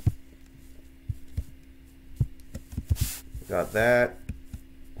 Got that.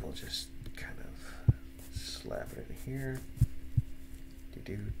 We'll just kind of slap it in here.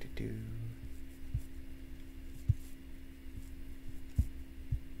 Do.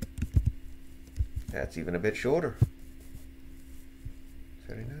 That's even a bit shorter.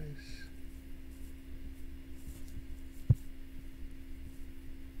 Very nice.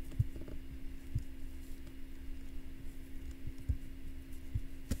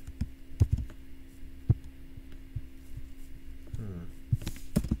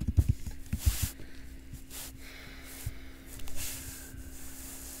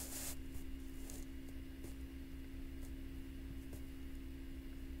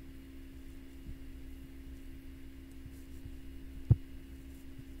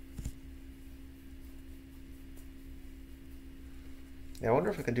 Now I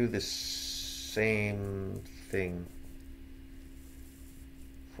wonder if I can do this same thing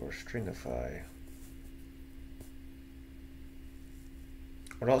for Stringify.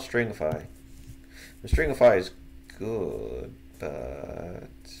 Or not Stringify. The Stringify is good, but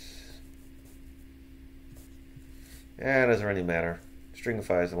yeah, it doesn't really matter.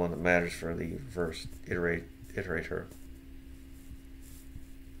 Stringify is the one that matters for the first iterator.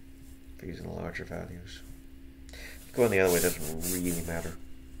 For using larger values. Going the other way doesn't really matter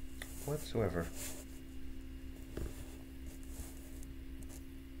whatsoever.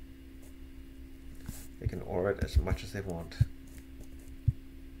 They can OR it as much as they want.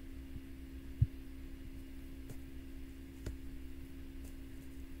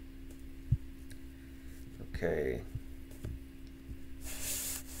 Okay.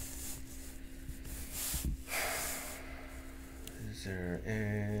 Is there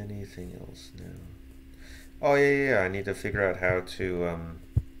anything else now? Oh yeah. I need to figure out how to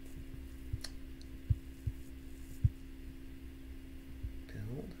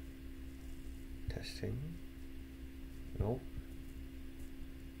build testing. Nope.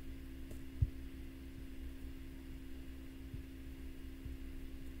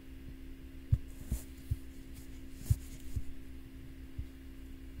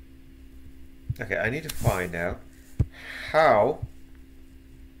 Okay, I need to find out how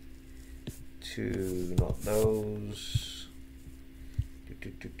to not those.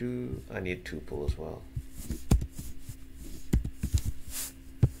 I need tuple as well.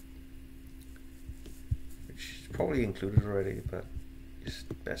 Which is probably included already, but it's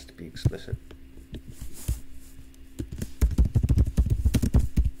best to be explicit.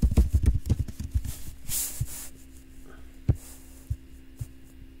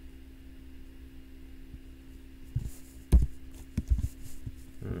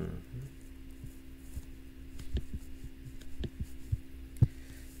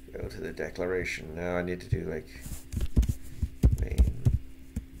 to the declaration. Now I need to do like main.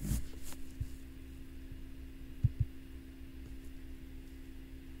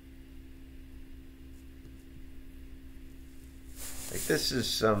 Like this is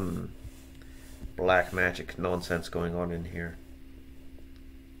some black magic nonsense going on in here.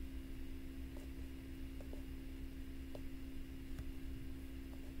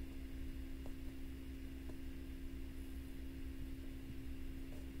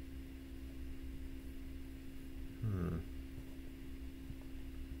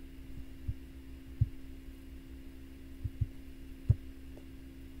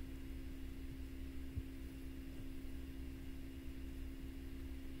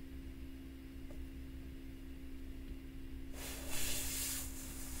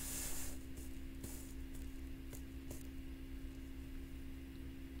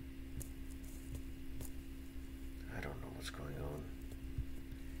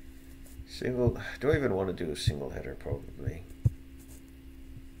 Single, do I even want to do a single header? Probably.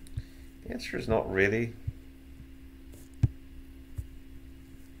 The answer is not really.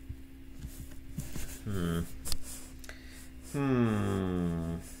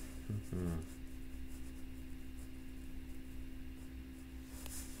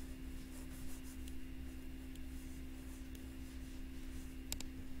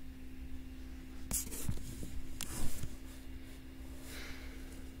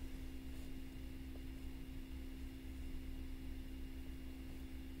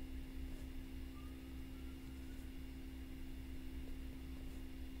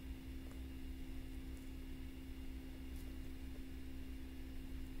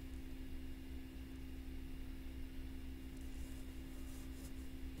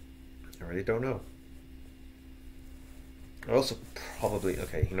 I really don't know. I also probably,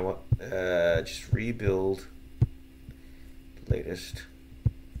 okay, you know what? Just rebuild the latest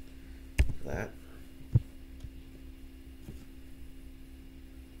of that.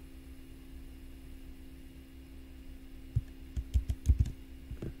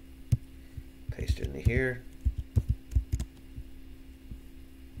 Paste it into here.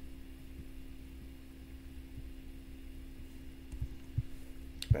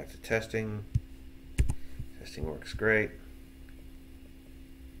 Back to testing. Testing works great.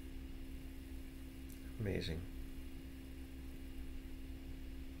 Amazing.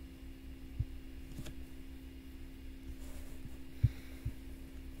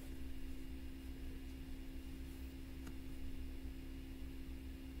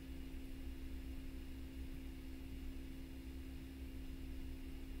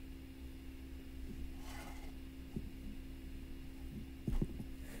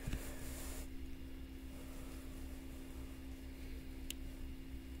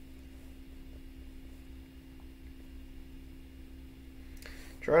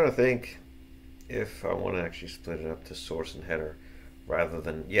 Trying to think if I want to actually split it up to source and header rather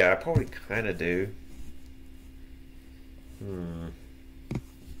than, yeah, I probably kind of do.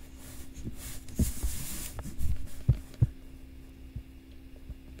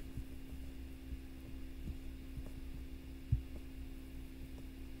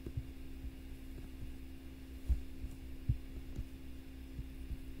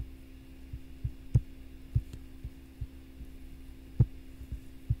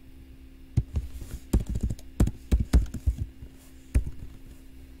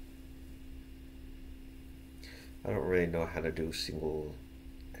 I don't really know how to do single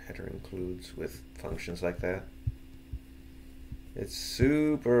header includes with functions like that. It's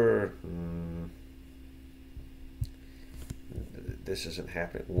super... This isn't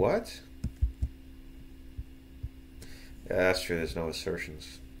happening. What? Yeah, that's true, there's no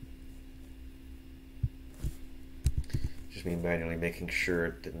assertions. Just me manually making sure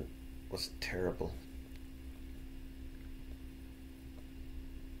it wasn't terrible.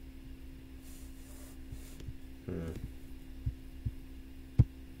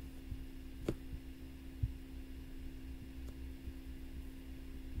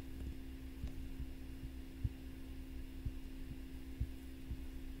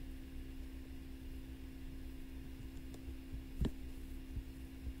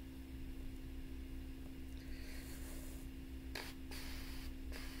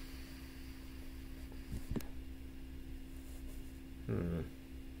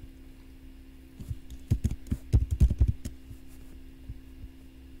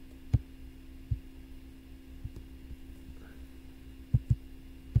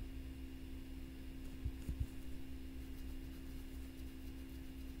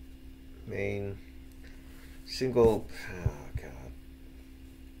 Main single, oh god.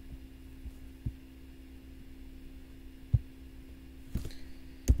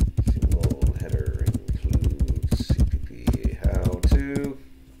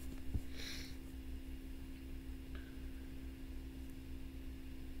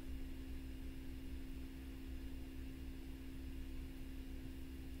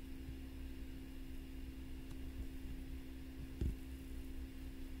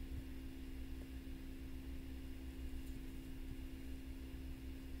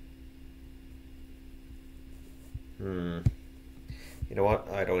 You know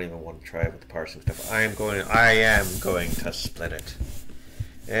what? I don't even want to try it with the parsing stuff. I am going to split it.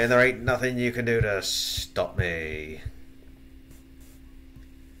 And there ain't nothing you can do to stop me.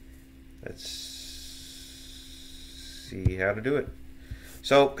 Let's see how to do it.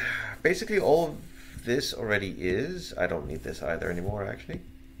 So basically all of this already is. I don't need this either anymore, actually.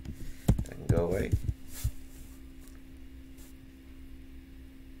 I can go away.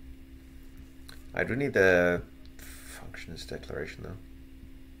 I do need the functions declaration though.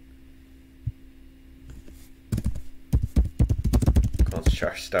 Const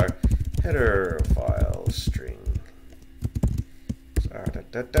char star header file string star da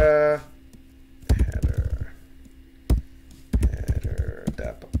da da header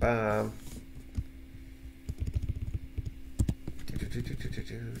da ba bam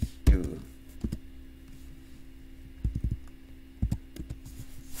do.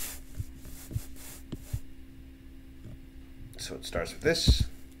 So it starts with this,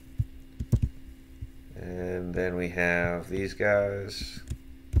 and then we have these guys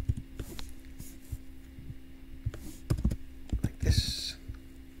like this,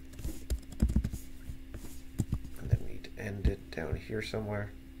 and then we need to end it down here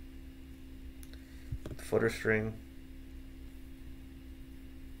somewhere. The footer string.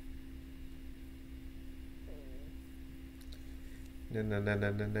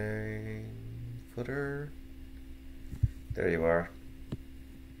 Footer. There you are.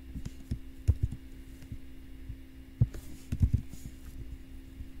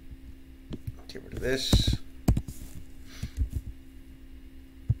 Get rid of this.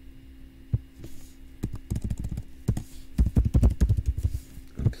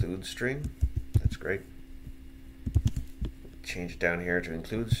 Include string. That's great. Change it down here to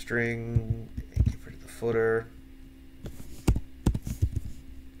include string. And get rid of the footer.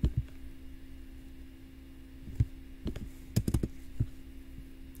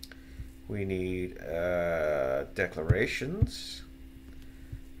 We need declarations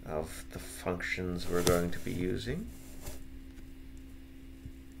of the functions we're going to be using.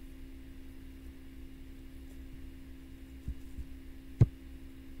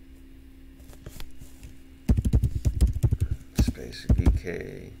 Space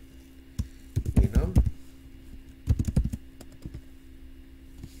vk enum.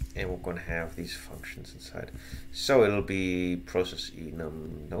 And we're going to have these functions inside. So it'll be process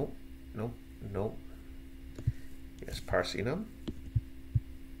enum. Nope. Nope, nope. Yes, parse enum.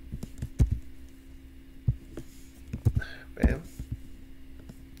 Bam.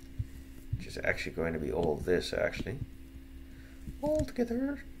 Which is actually going to be all this, actually. All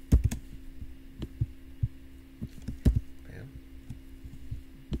together. Bam.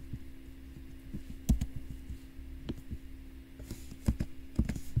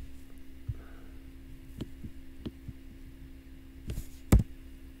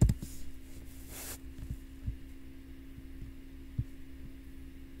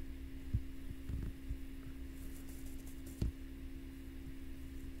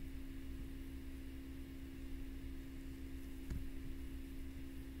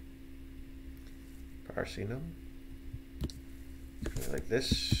 Parse enum. Like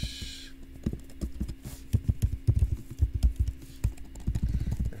this.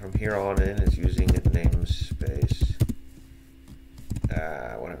 And from here on in is using a namespace.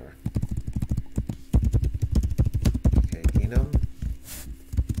 Whatever. Okay, enum.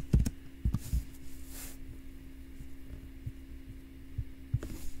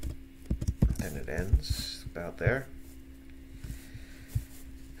 Then it ends about there.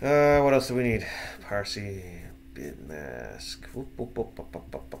 What else do we need? Parse, bit mask.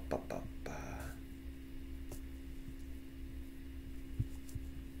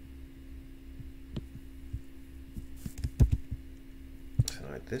 So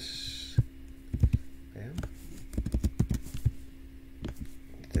like this. Bam.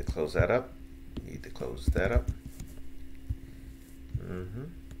 Need to close that up. Need to close that up.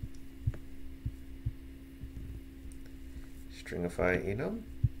 Stringify enum.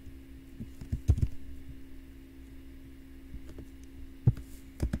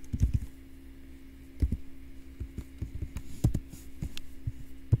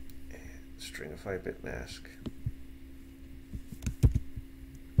 Stringify bit mask.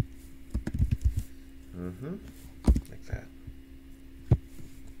 Like that.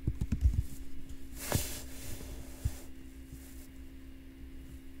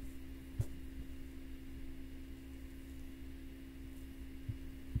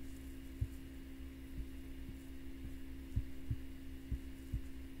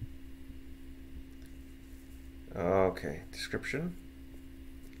 Okay, description.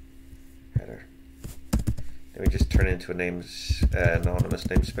 Header. we just turn it into a anonymous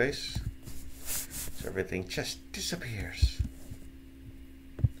namespace. So everything just disappears.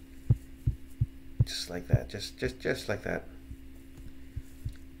 Just like that. Just like that.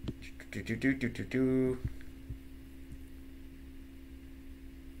 Do.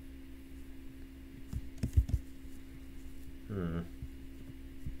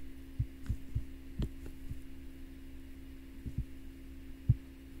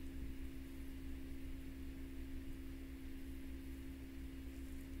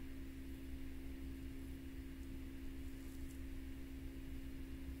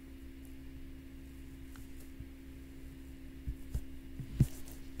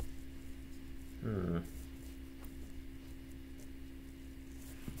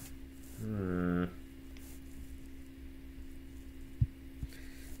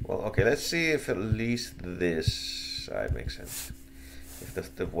 Well, okay, let's see if at least this side makes sense.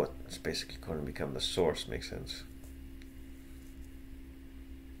 If the what's basically going to become the source makes sense.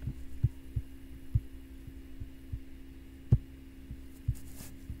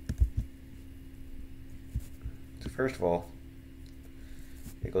 So first of all,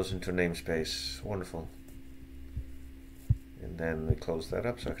 it goes into a namespace. Wonderful. And then we close that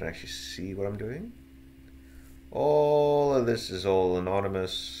up so I can actually see what I'm doing. All of this is all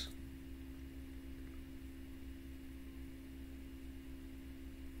anonymous.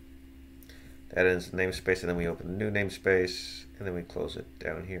 That ends the namespace, and then we open a new namespace, and then we close it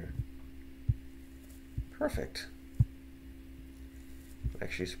down here. Perfect. I'm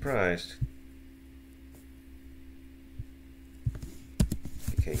actually surprised.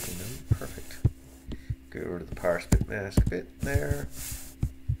 Okay, Enum, perfect. Get rid of the parse bit mask bit there.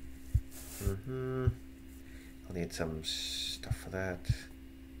 I'll need some stuff for that.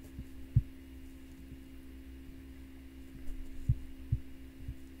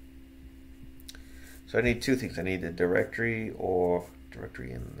 So I need two things. I need a directory or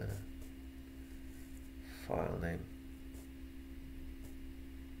directory in the file name.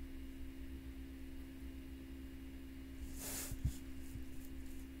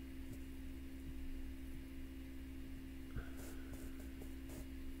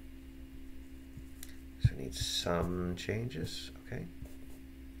 So I need some changes. Okay.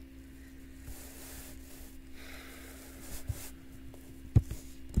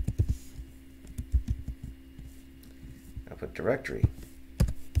 Output directory.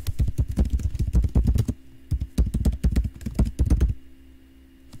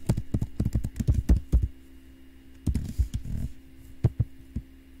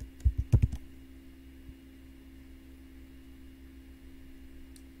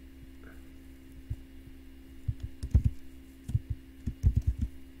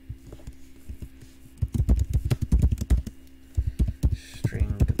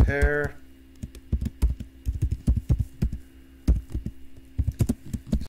 String compare.